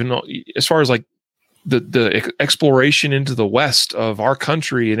 Even as far as like the exploration into the west of our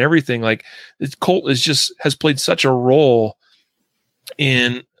country and everything, like Colt has played such a role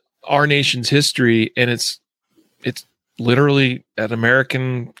in our nation's history, and it's literally an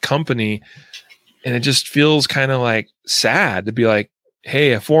American company, and it just feels kind of like sad to be like,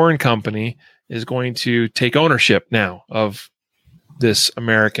 hey, a foreign company is going to take ownership now of this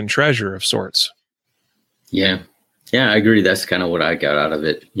American treasure of sorts. Yeah, I agree. That's kind of what I got out of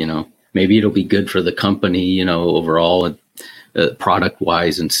it. Maybe it'll be good for the company, overall, product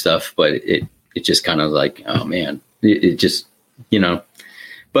wise and stuff. But it just kind of like, oh man, it just,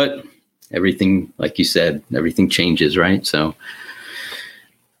 but everything, like you said, everything changes, right? So.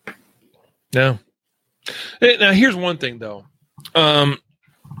 Yeah. Now, here's one thing, though.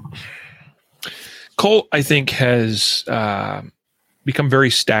 Colt, I think, has become very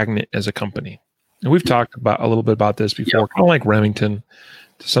stagnant as a company. And we've talked about a little bit about this before, kind of like Remington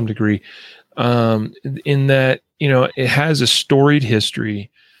to some degree, in that, it has a storied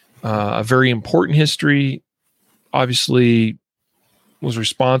history, a very important history, obviously was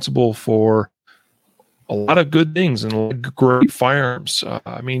responsible for a lot of good things and a lot of great firearms.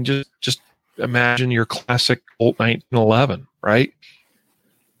 I mean, just imagine your classic Colt 1911, right?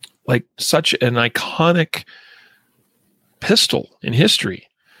 Like such an iconic pistol in history,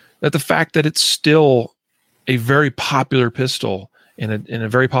 that the fact that it's still a very popular pistol in a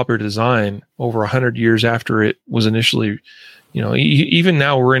very popular design over 100 years after it was initially, even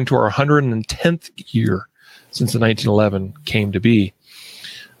now we're into our 110th year since the 1911 came to be.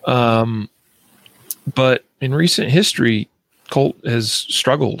 But in recent history, Colt has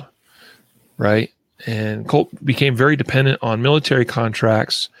struggled, right? And Colt became very dependent on military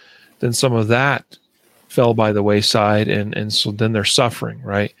contracts. Then some of that fell by the wayside, and so then they're suffering,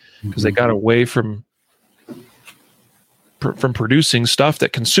 right? Because they got away from producing stuff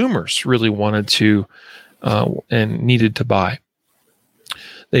that consumers really wanted to and needed to buy.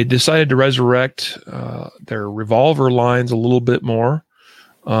 They decided to resurrect their revolver lines a little bit more,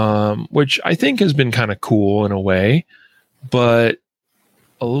 which I think has been kind of cool in a way, but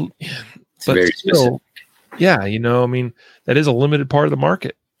very still, yeah, I mean, that is a limited part of the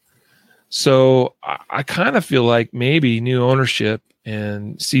market. So I kind of feel like maybe new ownership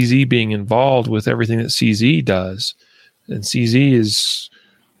and CZ being involved with everything that CZ does, and CZ is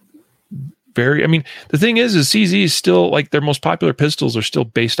very, I mean, the thing is CZ is still like their most popular pistols are still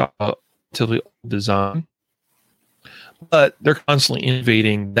based off to the design, but they're constantly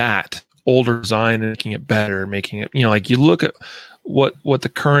innovating that older design and making it better, making it, like you look at what the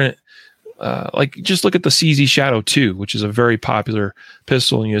current, like just look at the CZ Shadow 2, which is a very popular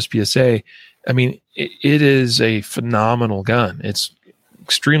pistol in USPSA. I mean, it is a phenomenal gun. It's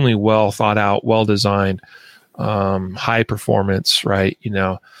extremely well thought out, well designed, high performance, right?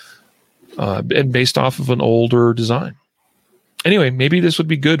 And based off of an older design. Anyway, maybe this would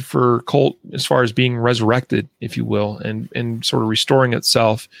be good for Colt as far as being resurrected, if you will, and sort of restoring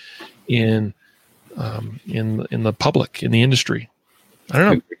itself in the public, in the industry. I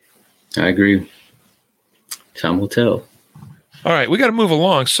don't know. I agree. Time will tell. All right, we got to move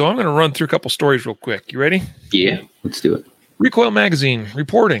along, so I'm going to run through a couple stories real quick. You ready? Yeah, let's do it. Recoil Magazine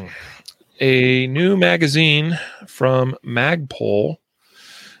reporting a new magazine from Magpul,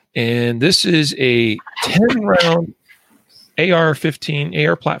 and this is a 10-round AR-15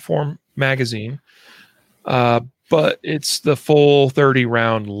 AR platform magazine, but it's the full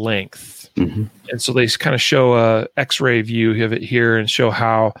 30-round length. Mm-hmm. And so they kind of show a X-ray view of it here and show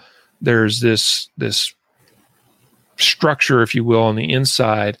how there's this structure, if you will, on the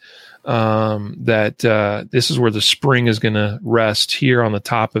inside, that this is where the spring is going to rest here on the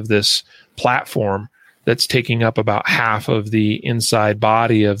top of this platform that's taking up about half of the inside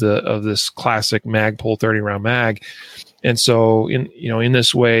body of this classic Magpul 30 round mag. And so in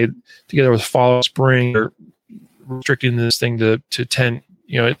this way, together with follow spring, they're restricting this thing to 10,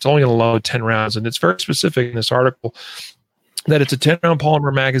 it's only going to load 10 rounds. And it's very specific in this article that it's a 10 round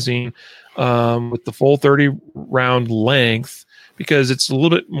polymer magazine with the full 30 round length, because it's a little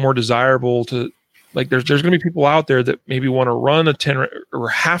bit more desirable to, like, there's going to be people out there that maybe want to run a 10 or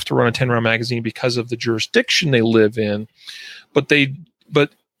have to run a 10 round magazine because of the jurisdiction they live in. But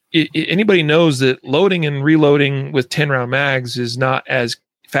anybody knows that loading and reloading with 10 round mags is not as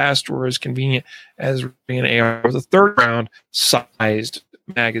fast or as convenient as being an AR with a 30 round sized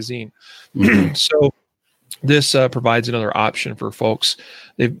magazine. So this provides another option for folks.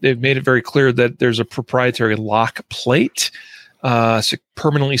 They've made it very clear that there's a proprietary lock plate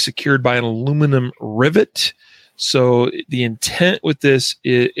permanently secured by an aluminum rivet. So the intent with this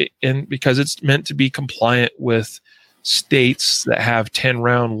and because it's meant to be compliant with states that have 10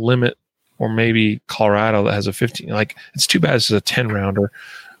 round limit, or maybe Colorado that has a 15, like, it's too bad it's a 10 rounder.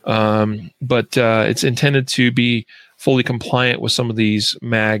 But it's intended to be fully compliant with some of these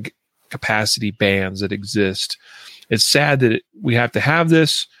mag capacity bands that exist. It's sad that we have to have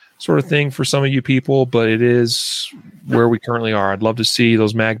this sort of thing for some of you people, but it is where we currently are. I'd love to see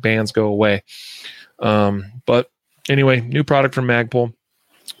those mag bands go away. But anyway, new product from Magpul.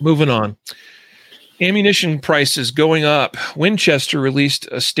 Moving on. Ammunition prices going up. Winchester released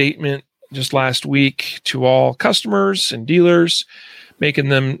a statement just last week to all customers and dealers,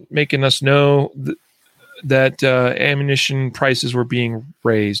 making us know that ammunition prices were being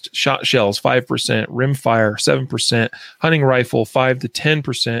raised. Shot shells 5%, rimfire 7%, hunting rifle 5 to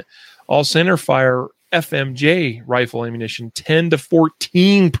 10%, all centerfire FMJ rifle ammunition 10 to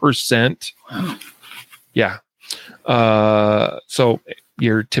 14%. Wow. Yeah. So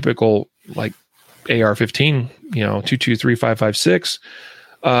your typical like AR-15, 223, 5.56.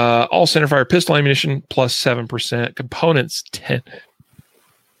 All centerfire pistol ammunition plus 7%, components 10%,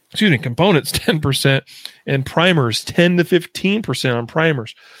 and primers 10 to 15% on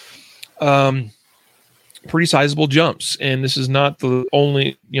primers. Pretty sizable jumps. And this is not the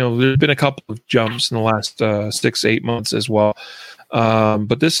only, there's been a couple of jumps in the last 6-8 months as well.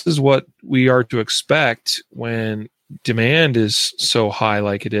 But this is what we are to expect when demand is so high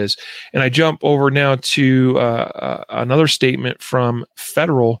like it is. And I jump over now to another statement from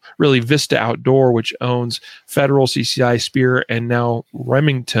Federal, really Vista Outdoor, which owns Federal, CCI, Speer, and now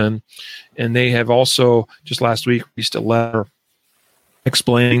Remington. And they have also just last week released a letter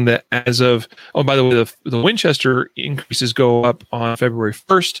explaining that as of, by the way, the Winchester increases go up on February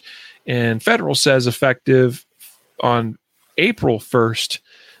 1st, and Federal says effective on April 1st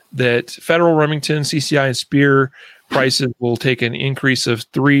that Federal, Remington, CCI, and Speer prices will take an increase of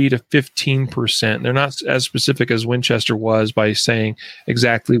 3 to 15%. They're not as specific as Winchester was by saying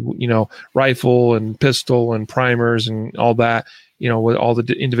exactly, rifle and pistol and primers and all that, what all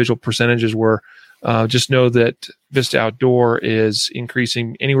the individual percentages were. Just know that Vista Outdoor is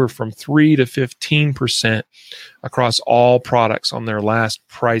increasing anywhere from 3 to 15% across all products on their last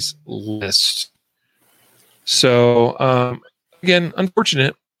price list. So, again,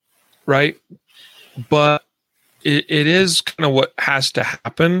 unfortunate, right? But it is kind of what has to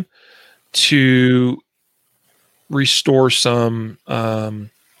happen to restore some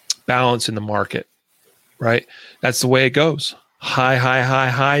balance in the market, right? That's the way it goes.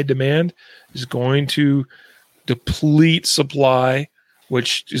 High demand is going to deplete supply,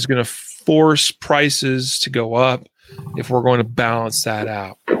 which is going to force prices to go up if we're going to balance that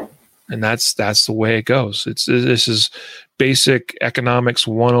out. And that's the way it goes. This is basic economics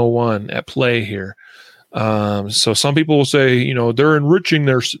 101 at play here. So some people will say, they're enriching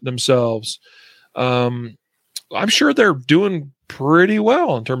themselves. I'm sure they're doing pretty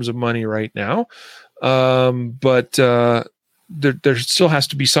well in terms of money right now. But there still has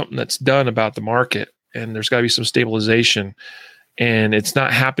to be something that's done about the market, and there's got to be some stabilization, and it's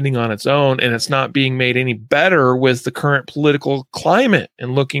not happening on its own, and it's not being made any better with the current political climate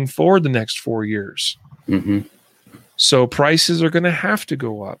and looking forward the next 4 years. Mm-hmm. So prices are going to have to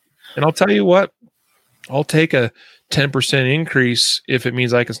go up. And I'll tell you what, I'll take a 10% increase if it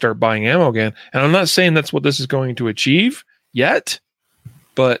means I can start buying ammo again. And I'm not saying that's what this is going to achieve yet,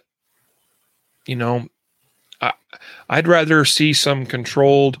 but, I'd rather see some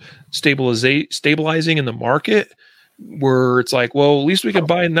controlled stabilizing in the market where it's like, well, at least we can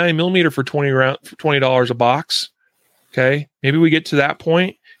buy a 9mm for $20 a box. Okay. Maybe we get to that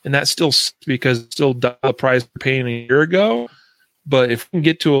point and that's still because it's still double the price we're paying a year ago. But if we can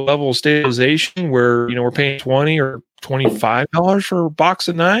get to a level of stabilization where, we're paying $20 or $25 for a box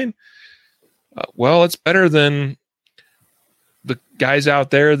of 9, well, it's better than the guys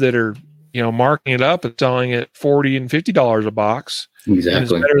out there that are, marking it up and selling it $40 and $50 a box. Exactly. And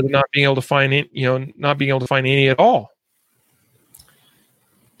it's better than not being able to find it, not being able to find any at all.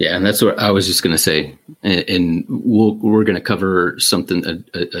 Yeah, and that's what I was just going to say. And we're going to cover something,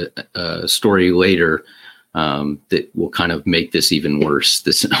 a story later that will kind of make this even worse,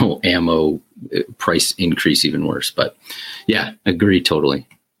 this whole ammo price increase even worse. But yeah, agree totally.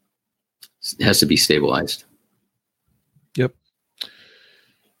 It has to be stabilized.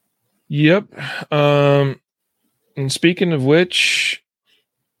 Yep. And speaking of which,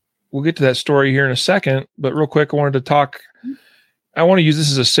 we'll get to that story here in a second. But real quick, I want to use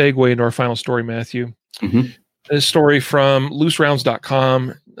this as a segue into our final story, Matthew. Mm-hmm. This story from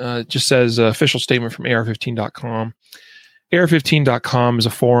looserounds.com just says official statement from AR15.com. AR15.com is a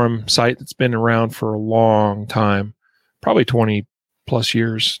forum site that's been around for a long time, probably 20 plus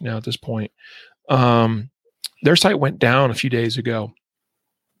years now at this point. Their site went down a few days ago.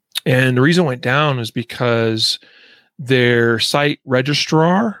 And the reason it went down is because their site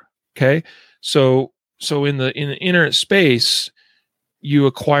registrar, okay? So in the internet space, you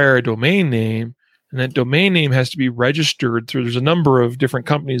acquire a domain name, and that domain name has to be registered through. There's a number of different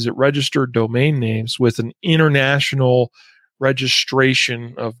companies that register domain names with an international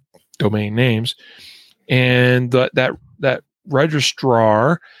registration of domain names, and that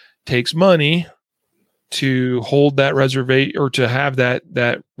registrar takes money to hold that reservation or to have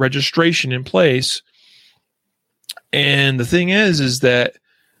that registration in place. And the thing is that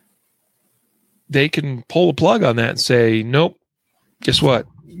they can pull the plug on that and say, nope, guess what?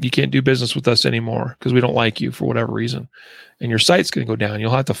 You can't do business with us anymore because we don't like you for whatever reason. And your site's going to go down.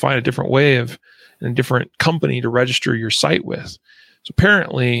 You'll have to find a different way and a different company to register your site with. So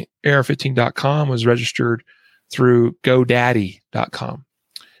apparently AR15.com was registered through GoDaddy.com.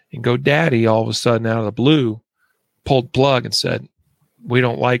 And GoDaddy, all of a sudden, out of the blue, pulled the plug and said, we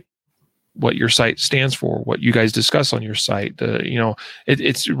don't like what your site stands for, what you guys discuss on your site.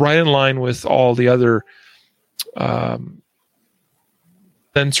 It's right in line with all the other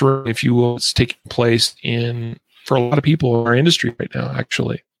censoring, if you will, it's taking place for a lot of people in our industry right now,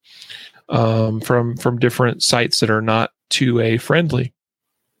 actually, from different sites that are not 2A friendly.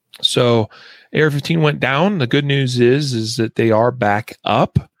 So AR15 went down. The good news is that they are back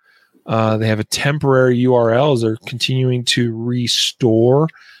up. They have a temporary URL as they're continuing to restore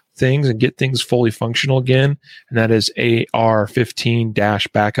things and get things fully functional again. And that is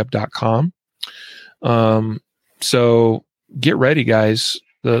AR15-backup.com. So get ready, guys.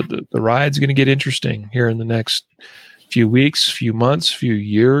 The ride's going to get interesting here in the next few weeks, few months, few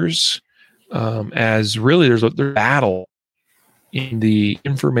years, as really there's a battle in the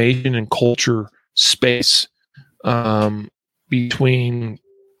information and culture space between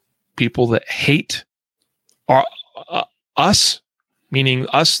people that hate us, meaning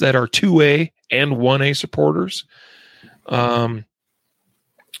us that are 2A and 1A supporters, and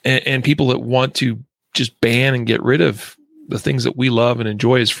people that want to just ban and get rid of the things that we love and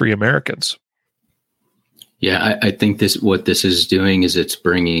enjoy as free Americans. Yeah, I think what this is doing is it's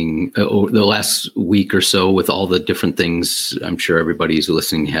bringing the last week or so with all the different things. I'm sure everybody who's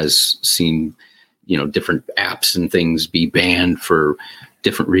listening has seen, different apps and things be banned for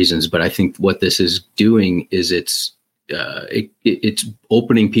different reasons. But I think what this is doing is it's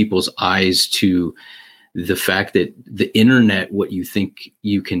opening people's eyes to the fact that the internet, what you think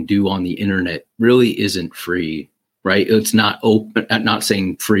you can do on the internet, really isn't free. Right? It's not open. I'm not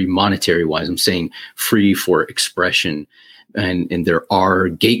saying free monetary wise. I'm saying free for expression. And there are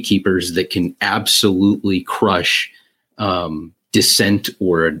gatekeepers that can absolutely crush dissent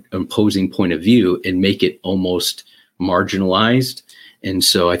or an opposing point of view and make it almost marginalized. And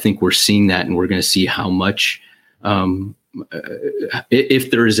so I think we're seeing that, and we're going to see how much,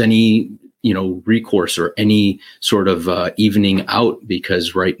 if there is any, recourse or any sort of evening out,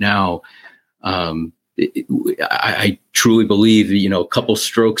 because right now, I truly believe, a couple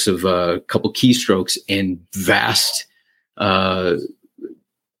strokes of a couple keystrokes and vast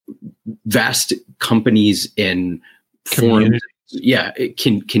companies and forums. Yeah, it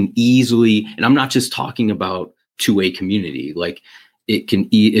can easily, and I'm not just talking about 2A community. Like it can,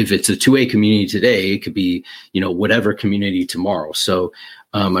 if it's a 2A community today, it could be, whatever community tomorrow. So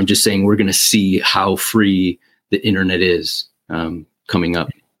I'm just saying we're going to see how free the internet is coming up.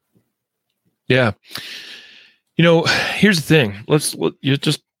 Yeah. Here's the thing. Let's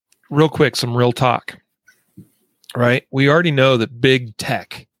just real quick, some real talk, right? We already know that big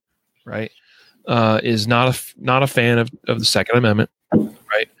tech right, is not a fan of the Second Amendment,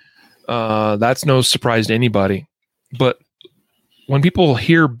 right? That's no surprise to anybody. But when people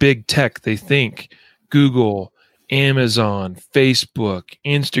hear big tech, they think Google, Amazon, Facebook,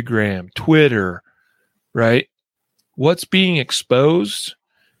 Instagram, Twitter, right? What's being exposed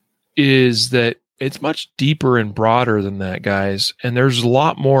is that it's much deeper and broader than that, guys. And there's a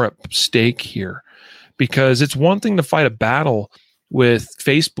lot more at stake here, because it's one thing to fight a battle with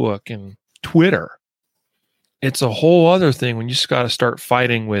Facebook and Twitter. It's a whole other thing when you just got to start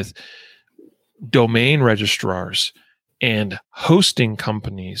fighting with domain registrars and hosting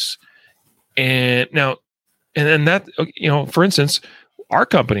companies. And now, and then that, for instance, our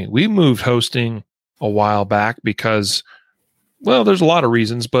company, we moved hosting a while back because, well, there's a lot of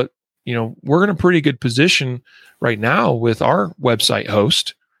reasons, but we're in a pretty good position right now with our website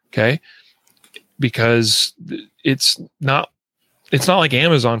host. Okay. Because it's not like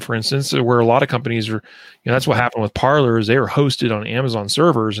Amazon, for instance, where a lot of companies are, that's what happened with Parler, is they were hosted on Amazon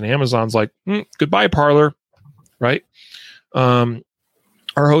servers, and Amazon's like, goodbye, Parler. Right. Our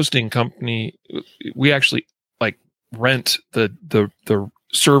hosting company, we actually like rent the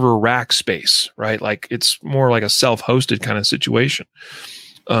server rack space, right? Like it's more like a self-hosted kind of situation,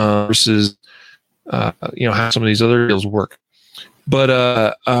 versus how some of these other deals work. But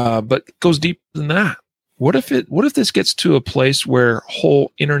it goes deeper than that. What if this gets to a place where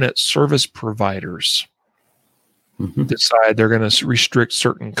whole internet service providers decide they're going to restrict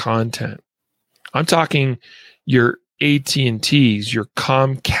certain content? I'm talking your AT&Ts, your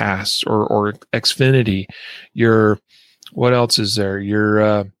Comcast or Xfinity, your, what else is there?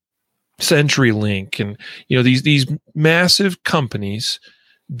 Your CenturyLink, and these massive companies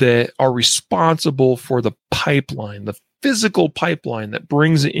that are responsible for the pipeline, the physical pipeline that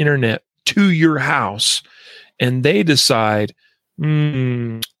brings the internet to your house, and they decide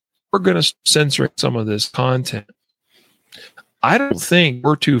we're going to censor some of this content. I don't think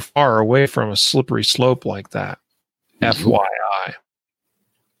we're too far away from a slippery slope like that. FYI.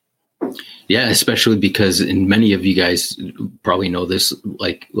 Yeah, especially because, and many of you guys probably know this,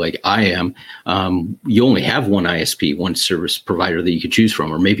 like I am, you only have one ISP, one service provider that you could choose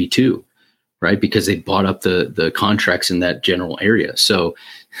from, or maybe two, right? Because they bought up the contracts in that general area. So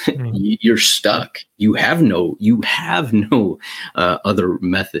you're stuck. You have no other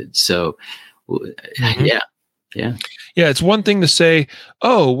method. So yeah. It's one thing to say,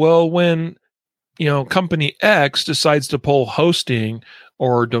 oh, well, when company X decides to pull hosting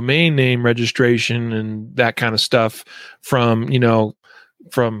or domain name registration and that kind of stuff from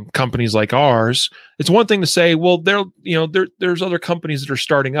companies like ours, it's one thing to say, well, there's other companies that are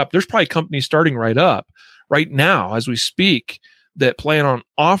starting up. There's probably companies starting right now as we speak that plan on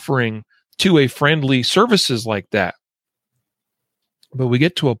offering two-way friendly services like that. But we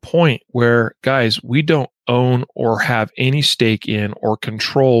get to a point where, guys, we don't own or have any stake in or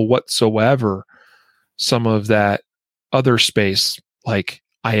control whatsoever some of that other space, like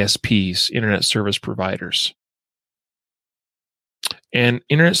ISPs, internet service providers. And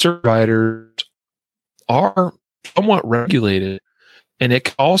internet service providers are somewhat regulated. And it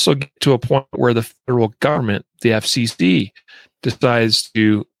can also get to a point where the federal government, the FCC, decides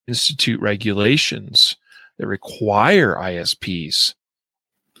to institute regulations that require ISPs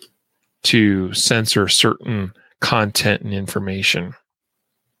to censor certain content and information.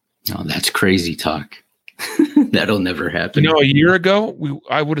 Oh, that's crazy talk. That'll never happen. A year ago,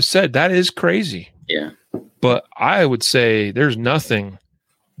 I would have said that is crazy. Yeah. But I would say there's nothing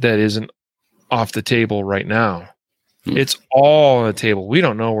that isn't off the table right now. It's all on the table. We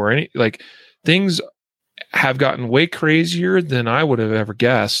don't know where things have gotten way crazier than I would have ever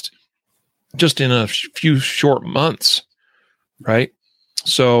guessed just in a few short months. Right.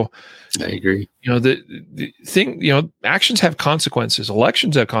 So I agree. The thing, actions have consequences.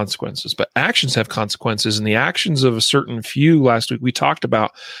 Elections have consequences, but actions have consequences. And the actions of a certain few, last week we talked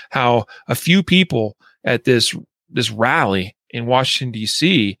about how a few people at this rally in Washington,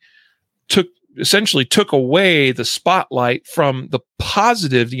 D.C. essentially took away the spotlight from the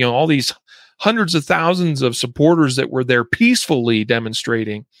positive, all these hundreds of thousands of supporters that were there peacefully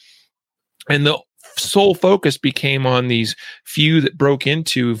demonstrating. And the sole focus became on these few that broke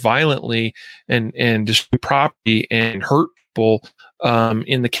into violently and destroyed property and hurt people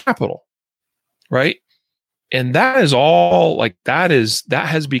in the Capitol, right? And that is all that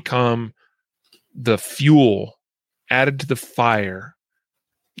has become the fuel added to the fire.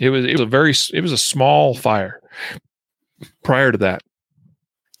 It was a small fire prior to that,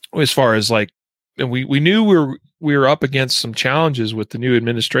 as far as and we knew we were up against some challenges with the new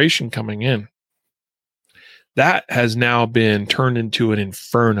administration coming in. That has now been turned into an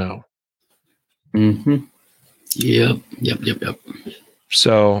inferno. Mm-hmm. Yep.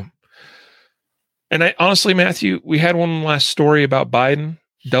 So, and I honestly, Matthew, we had one last story about Biden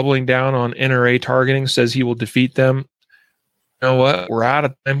doubling down on NRA targeting, says he will defeat them. You know what? We're out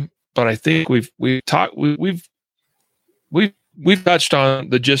of time, but I think we've touched on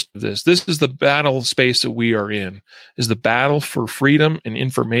the gist of this. This is the battle space that we are in, is the battle for freedom and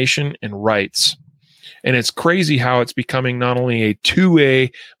information and rights. And it's crazy how it's becoming not only a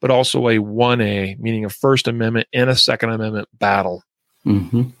 2A, but also a 1A, meaning a First Amendment and a Second Amendment battle.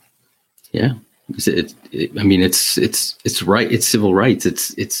 Mm-hmm. Yeah. I mean, it's right. It's civil rights.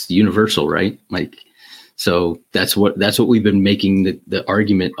 It's universal, right? Like, so that's what we've been making the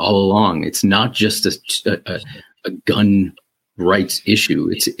argument all along. It's not just a gun rights issue.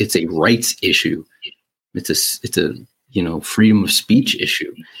 It's a rights issue. It's a freedom of speech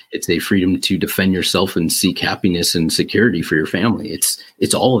issue. It's a freedom to defend yourself and seek happiness and security for your family.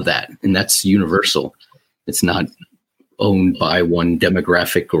 It's all of that, and that's universal. It's not owned by one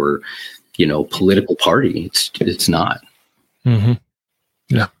demographic or political party. It's not. Mm-hmm.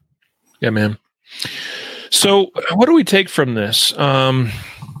 Yeah, man. So what do we take from this? Well,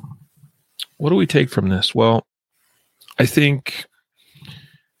 I think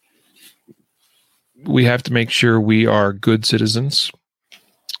we have to make sure we are good citizens,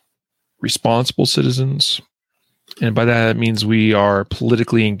 responsible citizens. And by that, it means we are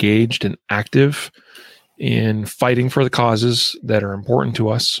politically engaged and active in fighting for the causes that are important to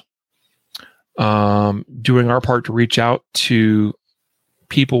us. Doing our part to reach out to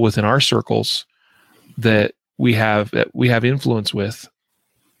people within our circles that we have influence with,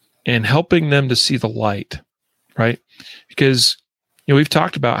 and helping them to see the light, right? Because we've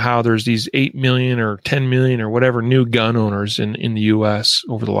talked about how there's these 8 million or 10 million or whatever new gun owners in the U.S.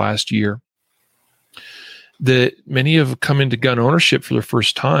 over the last year. That many have come into gun ownership for the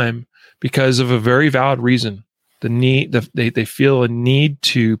first time because of a very valid reason. They feel a need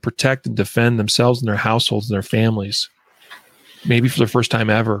to protect and defend themselves and their households and their families, maybe for the first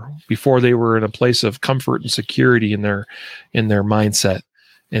time ever. Before, they were in a place of comfort and security in their mindset,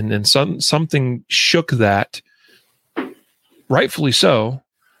 and then something shook that, rightfully so,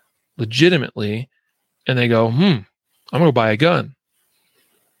 legitimately, and they go, I'm going to buy a gun.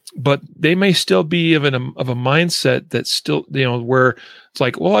 But they may still be of a mindset that's still, where it's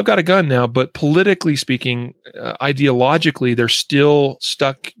like, well, I've got a gun now, but politically speaking, ideologically, they're still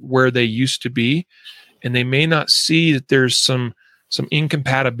stuck where they used to be, and they may not see that there's some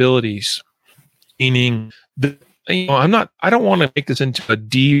incompatibilities. Meaning, I don't want to make this into a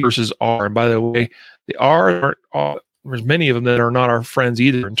D versus R. And by the way, the R aren't. There's many of them that are not our friends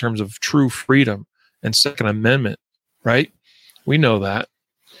either in terms of true freedom and Second Amendment, right? We know that.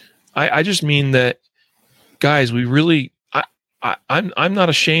 I just mean that, guys, we really, I'm not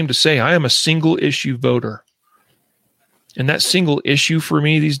ashamed to say I am a single issue voter. And that single issue for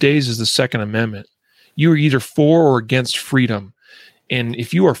me these days is the Second Amendment. You are either for or against freedom. And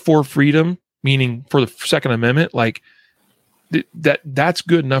if you are for freedom, meaning for the Second Amendment, like that's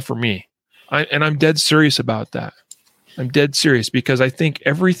good enough for me. I'm dead serious about that. I'm dead serious because I think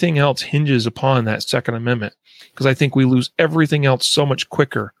everything else hinges upon that Second Amendment, because I think we lose everything else so much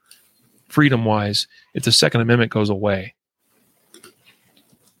quicker, freedom-wise, if the Second Amendment goes away.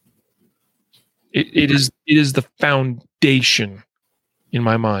 It is the foundation in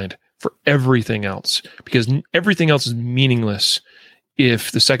my mind for everything else, because everything else is meaningless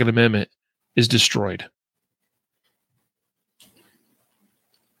if the Second Amendment is destroyed.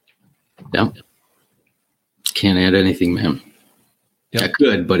 Yeah. Can't add anything, man. Yep. I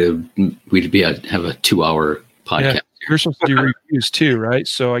could, but we'd have a 2-hour podcast. Yeah. You're supposed to do reviews too, right?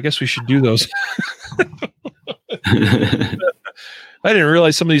 So I guess we should do those. I didn't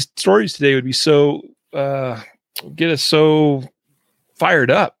realize some of these stories today would be so get us so fired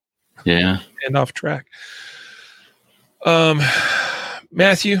up. Yeah. And off track.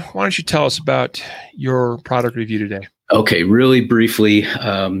 Matthew, why don't you tell us about your product review today? Okay, really briefly.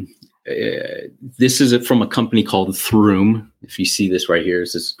 This is from a company called Throom. If you see this right here,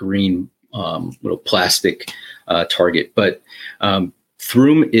 it's this green little plastic target. But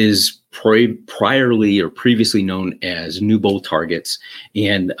Throom is previously known as Newbold targets.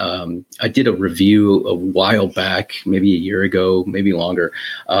 And I did a review a while back, maybe a year ago, maybe longer,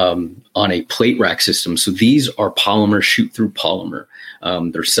 on a plate rack system. So these are polymer, shoot through polymer.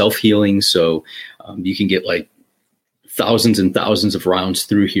 They're self-healing. So you can get like thousands and thousands of rounds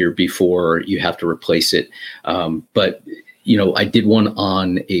through here before you have to replace it. But I did one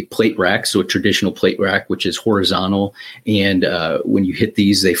on a plate rack, so a traditional plate rack, which is horizontal. And when you hit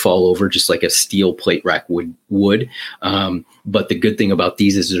these, they fall over just like a steel plate rack would. But the good thing about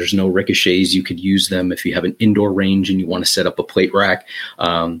these is there's no ricochets. You could use them if you have an indoor range and you want to set up a plate rack.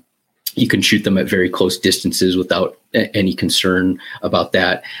 You can shoot them at very close distances without any concern about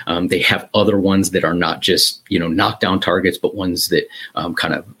that. They have other ones that are not just, knockdown targets, but ones that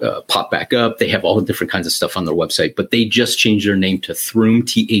kind of pop back up. They have all the different kinds of stuff on their website, but they just changed their name to Throom,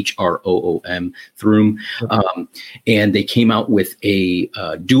 Throom, Throom. And they came out with a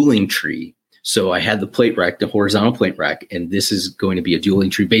dueling tree. So I had the plate rack, the horizontal plate rack, and this is going to be a dueling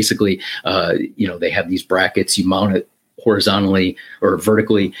tree. Basically, they have these brackets, you mount it horizontally or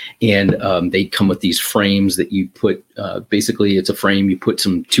vertically, and they come with these frames that you put, basically it's a frame, you put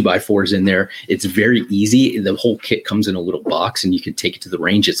some 2x4s in there. It's very easy. The whole kit comes in a little box and you can take it to the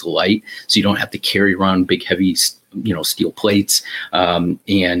range. It's light, so you don't have to carry around big heavy steel plates, and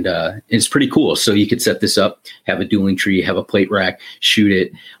it's pretty cool. So you could set this up, have a dueling tree, have a plate rack, shoot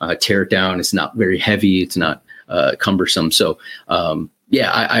it, tear it down. It's not very heavy, it's not cumbersome. So I'm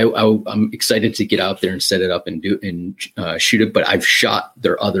excited to get out there and set it up and shoot it. But I've shot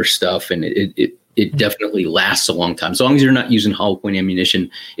their other stuff, and it definitely lasts a long time. As long as you're not using hollow point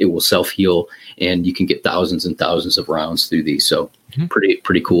ammunition, it will self-heal, and you can get thousands and thousands of rounds through these. So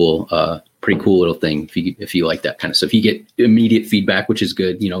pretty cool. Pretty cool little thing if you like that kind of stuff. You get immediate feedback, which is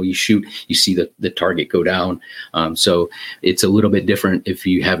good. You shoot, you see the target go down. So it's a little bit different if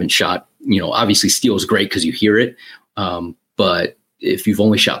you haven't shot. Obviously steel is great because you hear it, but if you've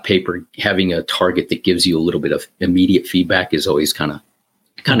only shot paper, having a target that gives you a little bit of immediate feedback is always kind of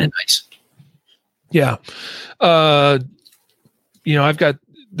nice. Yeah. I've got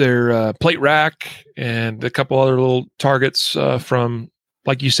their plate rack and a couple other little targets from,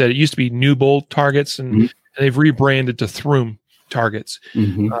 like you said, it used to be Newbold targets, and they've rebranded to Throom targets.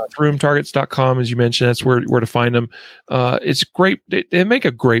 Throomtargets.com, as you mentioned, that's where to find them. It's great. They make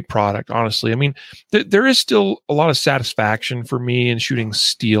a great product, honestly. I mean, there is still a lot of satisfaction for me in shooting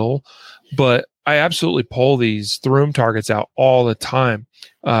steel, but I absolutely pull these Throom targets out all the time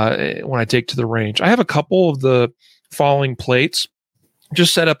when I take to the range. I have a couple of the falling plates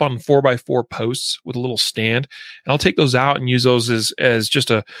just set up on 4x4 posts with a little stand, and I'll take those out and use those as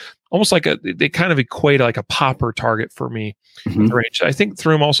just almost like they kind of equate like a popper target for me. Range. I think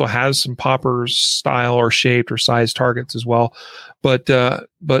Throom also has some popper style or shaped or size targets as well, but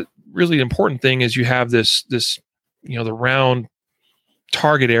really the important thing is you have this the round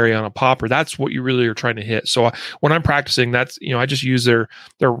target area on a popper. That's what you really are trying to hit. So when I'm practicing, that's I just use their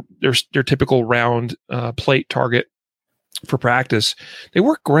typical round plate target for practice. They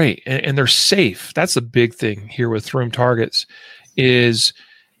work great and they're safe. That's the big thing here with Throom targets is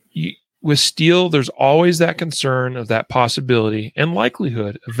with steel, there's always that concern of that possibility and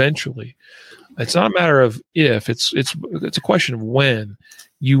likelihood eventually. It's not a matter of if, it's a question of when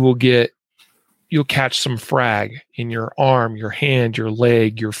you'll catch some frag in your arm, your hand, your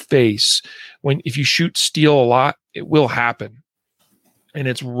leg, your face. If you shoot steel a lot, it will happen. And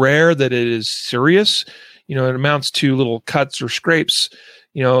it's rare that it is serious. It amounts to little cuts or scrapes,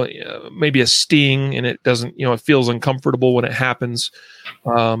 maybe a sting, and it doesn't, it feels uncomfortable when it happens.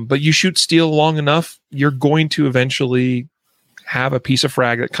 But you shoot steel long enough, you're going to eventually have a piece of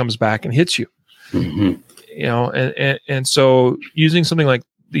frag that comes back and hits you. And so using something like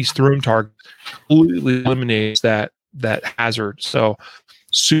these Throom targets completely eliminates that hazard. So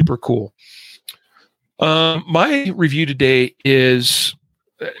super cool. My review today is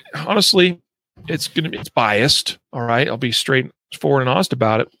honestly, it's biased. All right. I'll be straightforward and honest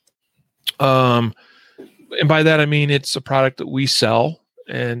about it. And by that, I mean, it's a product that we sell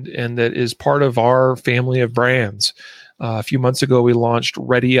and that is part of our family of brands. A few months ago, we launched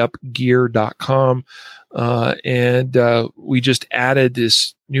ReadyUpGear.com. And we just added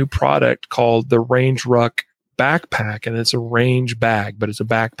this new product called the Range Ruck backpack, and it's a range bag, but it's a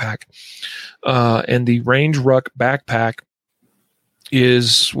backpack. And the Range Ruck backpack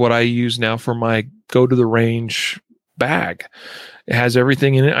is what I use now for my go to the range bag. It has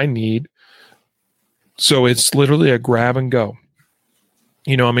everything in it I need. So it's literally a grab and go.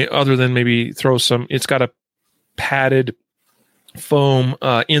 Other than maybe throw some, it's got a padded foam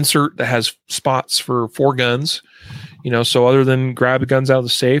insert that has spots for 4 guns. So other than grab the guns out of the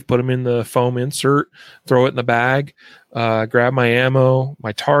safe, put them in the foam insert, throw it in the bag, grab my ammo,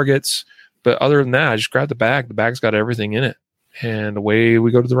 my targets. But other than that, I just grab the bag. The bag's got everything in it. And away we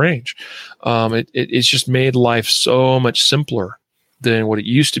go to the range. It's just made life so much simpler than what it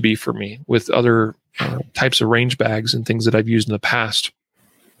used to be for me with other types of range bags and things that I've used in the past.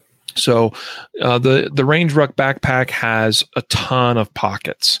 So the Range Ruck backpack has a ton of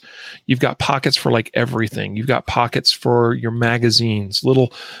pockets. You've got pockets for like everything. You've got pockets for your magazines,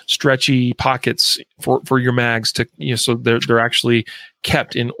 little stretchy pockets for your mags to, so they're actually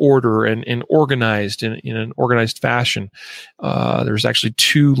kept in order and organized in an organized fashion. There's actually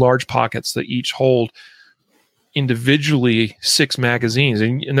 2 large pockets that each hold individually 6 magazines,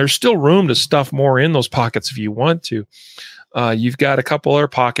 and there's still room to stuff more in those pockets if you want to. You've got a couple other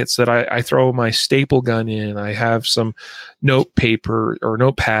pockets that I throw my staple gun in. I have some note paper or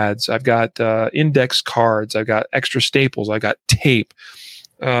notepads. I've got index cards. I've got extra staples. I've got tape.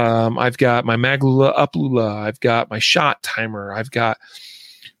 I've got my Maglula Uplula. I've got my shot timer. I've got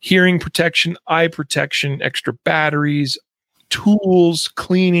hearing protection, eye protection, extra batteries, tools,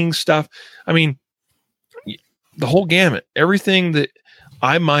 cleaning stuff. I mean, the whole gamut. Everything that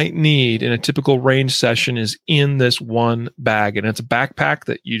I might need in a typical range session is in this one bag. And it's a backpack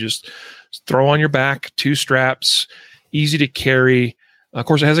that you just throw on your back, 2 straps, easy to carry. Of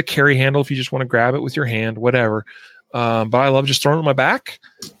course, it has a carry handle if you just want to grab it with your hand, whatever. But I love just throwing it on my back.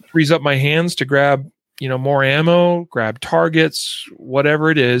 Frees up my hands to grab, more ammo, grab targets, whatever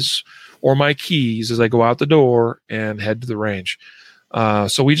it is, or my keys as I go out the door and head to the range.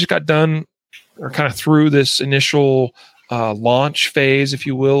 So we just got done, or kind of through this initial launch phase, if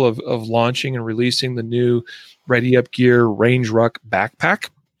you will, of launching and releasing the new Ready Up Gear Range Ruck backpack.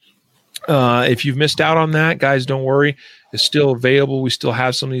 If you've missed out on that, guys, don't worry. It's still available. We still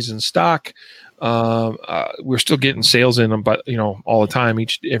have some of these in stock. We're still getting sales in them, but all the time,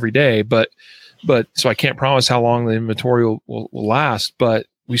 every day. But so I can't promise how long the inventory will last. But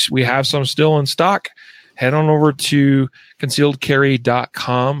we have some still in stock. Head on over to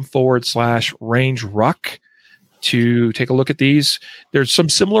concealedcarry.com/Range Ruck to take a look at these. There's some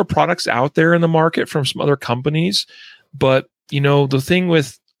similar products out there in the market from some other companies, but the thing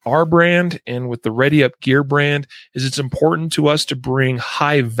with our brand and with the Ready Up Gear brand is it's important to us to bring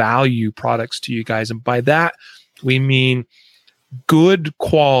high value products to you guys. And by that, we mean good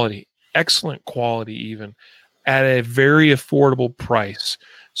quality, excellent quality, even at a very affordable price.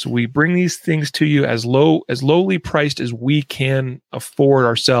 So we bring these things to you as lowly priced as we can afford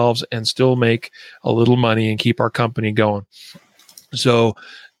ourselves and still make a little money and keep our company going. So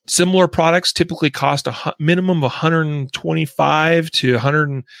similar products typically cost a minimum of $125 to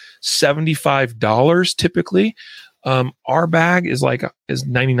 $175 typically. Our bag is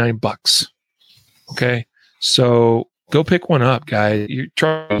 $99. Okay. So go pick one up, guys.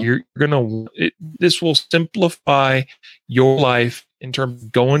 This will simplify your life in terms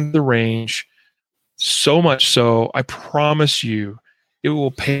of going to the range, so much so, I promise you, it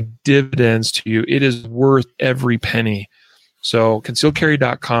will pay dividends to you. It is worth every penny. So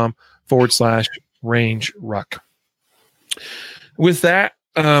concealedcarry.com/Range Ruck. With that,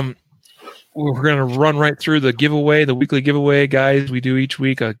 we're going to run right through the giveaway, the weekly giveaway, guys. We do each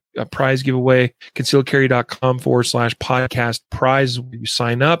week a prize giveaway, concealedcarry.com/podcast prize. You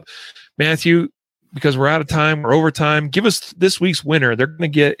sign up. Matthew, because we're out of time, we're over time, give us this week's winner. They're going to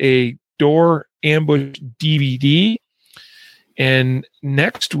get a Door Ambush DVD. And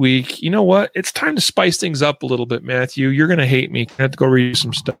next week, you know what? It's time to spice things up a little bit, Matthew. You're going to hate me. I have to go read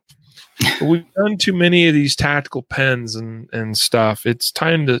some stuff. But we've done too many of these tactical pens and stuff. It's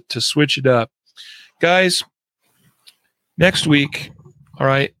time to switch it up. Guys, next week, all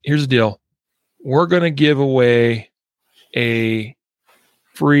right, here's the deal. We're going to give away a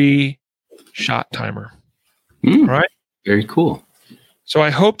free shot timer. All right? Very cool. So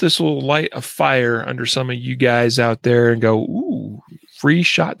I hope this will light a fire under some of you guys out there and go, ooh, free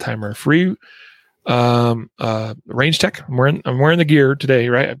shot timer, free Range Tech. I'm wearing the gear today,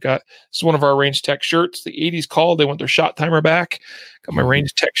 right? This is one of our Range Tech shirts. The 80s called. They want their shot timer back. Got my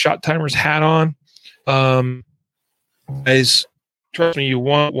Range Tech shot timers hat on. Guys, trust me, you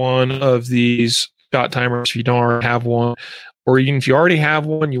want one of these shot timers if you don't already have one. Or even if you already have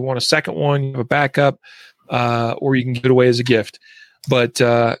one, you want a second one, you have a backup, or you can give it away as a gift. But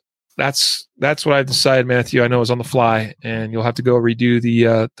that's what I've decided, Matthew. I know it's on the fly, and you'll have to go redo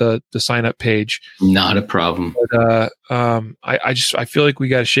the sign up page. Not a problem. But I feel like we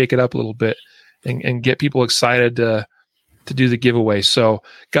got to shake it up a little bit and get people excited to do the giveaway. So,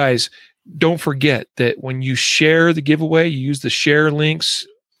 guys, don't forget that when you share the giveaway, you use the share links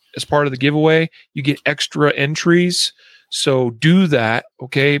as part of the giveaway. You get extra entries. So do that,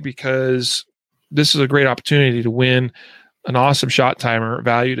 okay? Because this is a great opportunity to win an awesome shot timer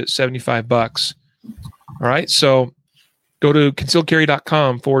valued at $75. All right. So go to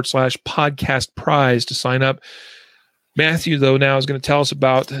concealedcarry.com/podcast prize to sign up. Matthew, though, now is going to tell us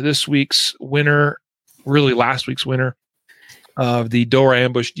about this week's winner, really last week's winner. of the Dora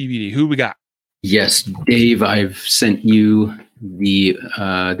Ambush DVD. Who we got? Yes, Dave, I've sent you the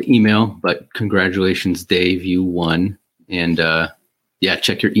email, but congratulations, Dave, you won. And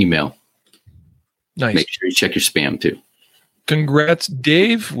check your email. Nice. Make sure you check your spam too. Congrats,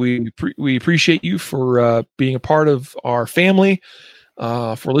 Dave. We appreciate you for being a part of our family,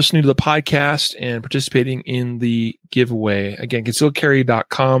 for listening to the podcast and participating in the giveaway. Again,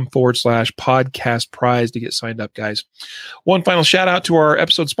 concealedcarry.com/podcast prize to get signed up, guys. One final shout out to our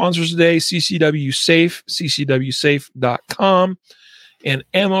episode sponsors today, CCW Safe, ccwsafe.com, and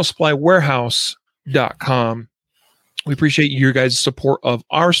AmmoSupplyWarehouse.com. We appreciate your guys' support of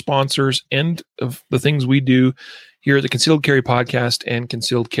our sponsors and of the things we do here at the Concealed Carry Podcast and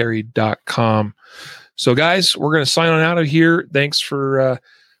concealedcarry.com. So, guys, we're going to sign on out of here. Thanks for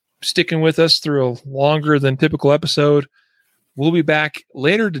sticking with us through a longer than typical episode. We'll be back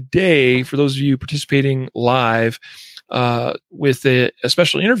later today for those of you participating live with a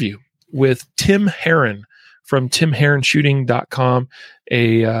special interview with Tim Herron from timherronshooting.com,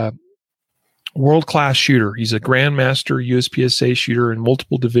 a world-class shooter. He's a Grandmaster USPSA shooter in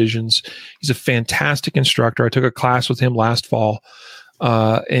multiple divisions. He's a fantastic instructor. I took a class with him last fall,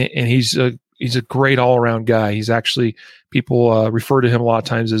 and he's a great all-around guy. He's actually, people refer to him a lot of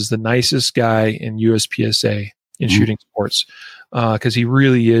times as the nicest guy in USPSA in shooting sports, because he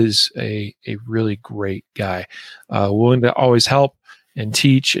really is a really great guy, willing to always help and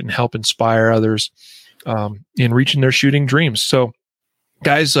teach and help inspire others in reaching their shooting dreams. So,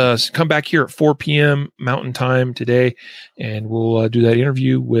 guys, come back here at 4 p.m. Mountain Time today, and we'll do that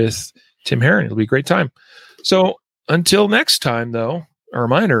interview with Tim Herron. It'll be a great time. So until next time, though, a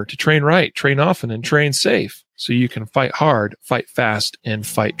reminder to train right, train often, and train safe so you can fight hard, fight fast, and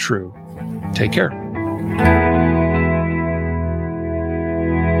fight true. Take care.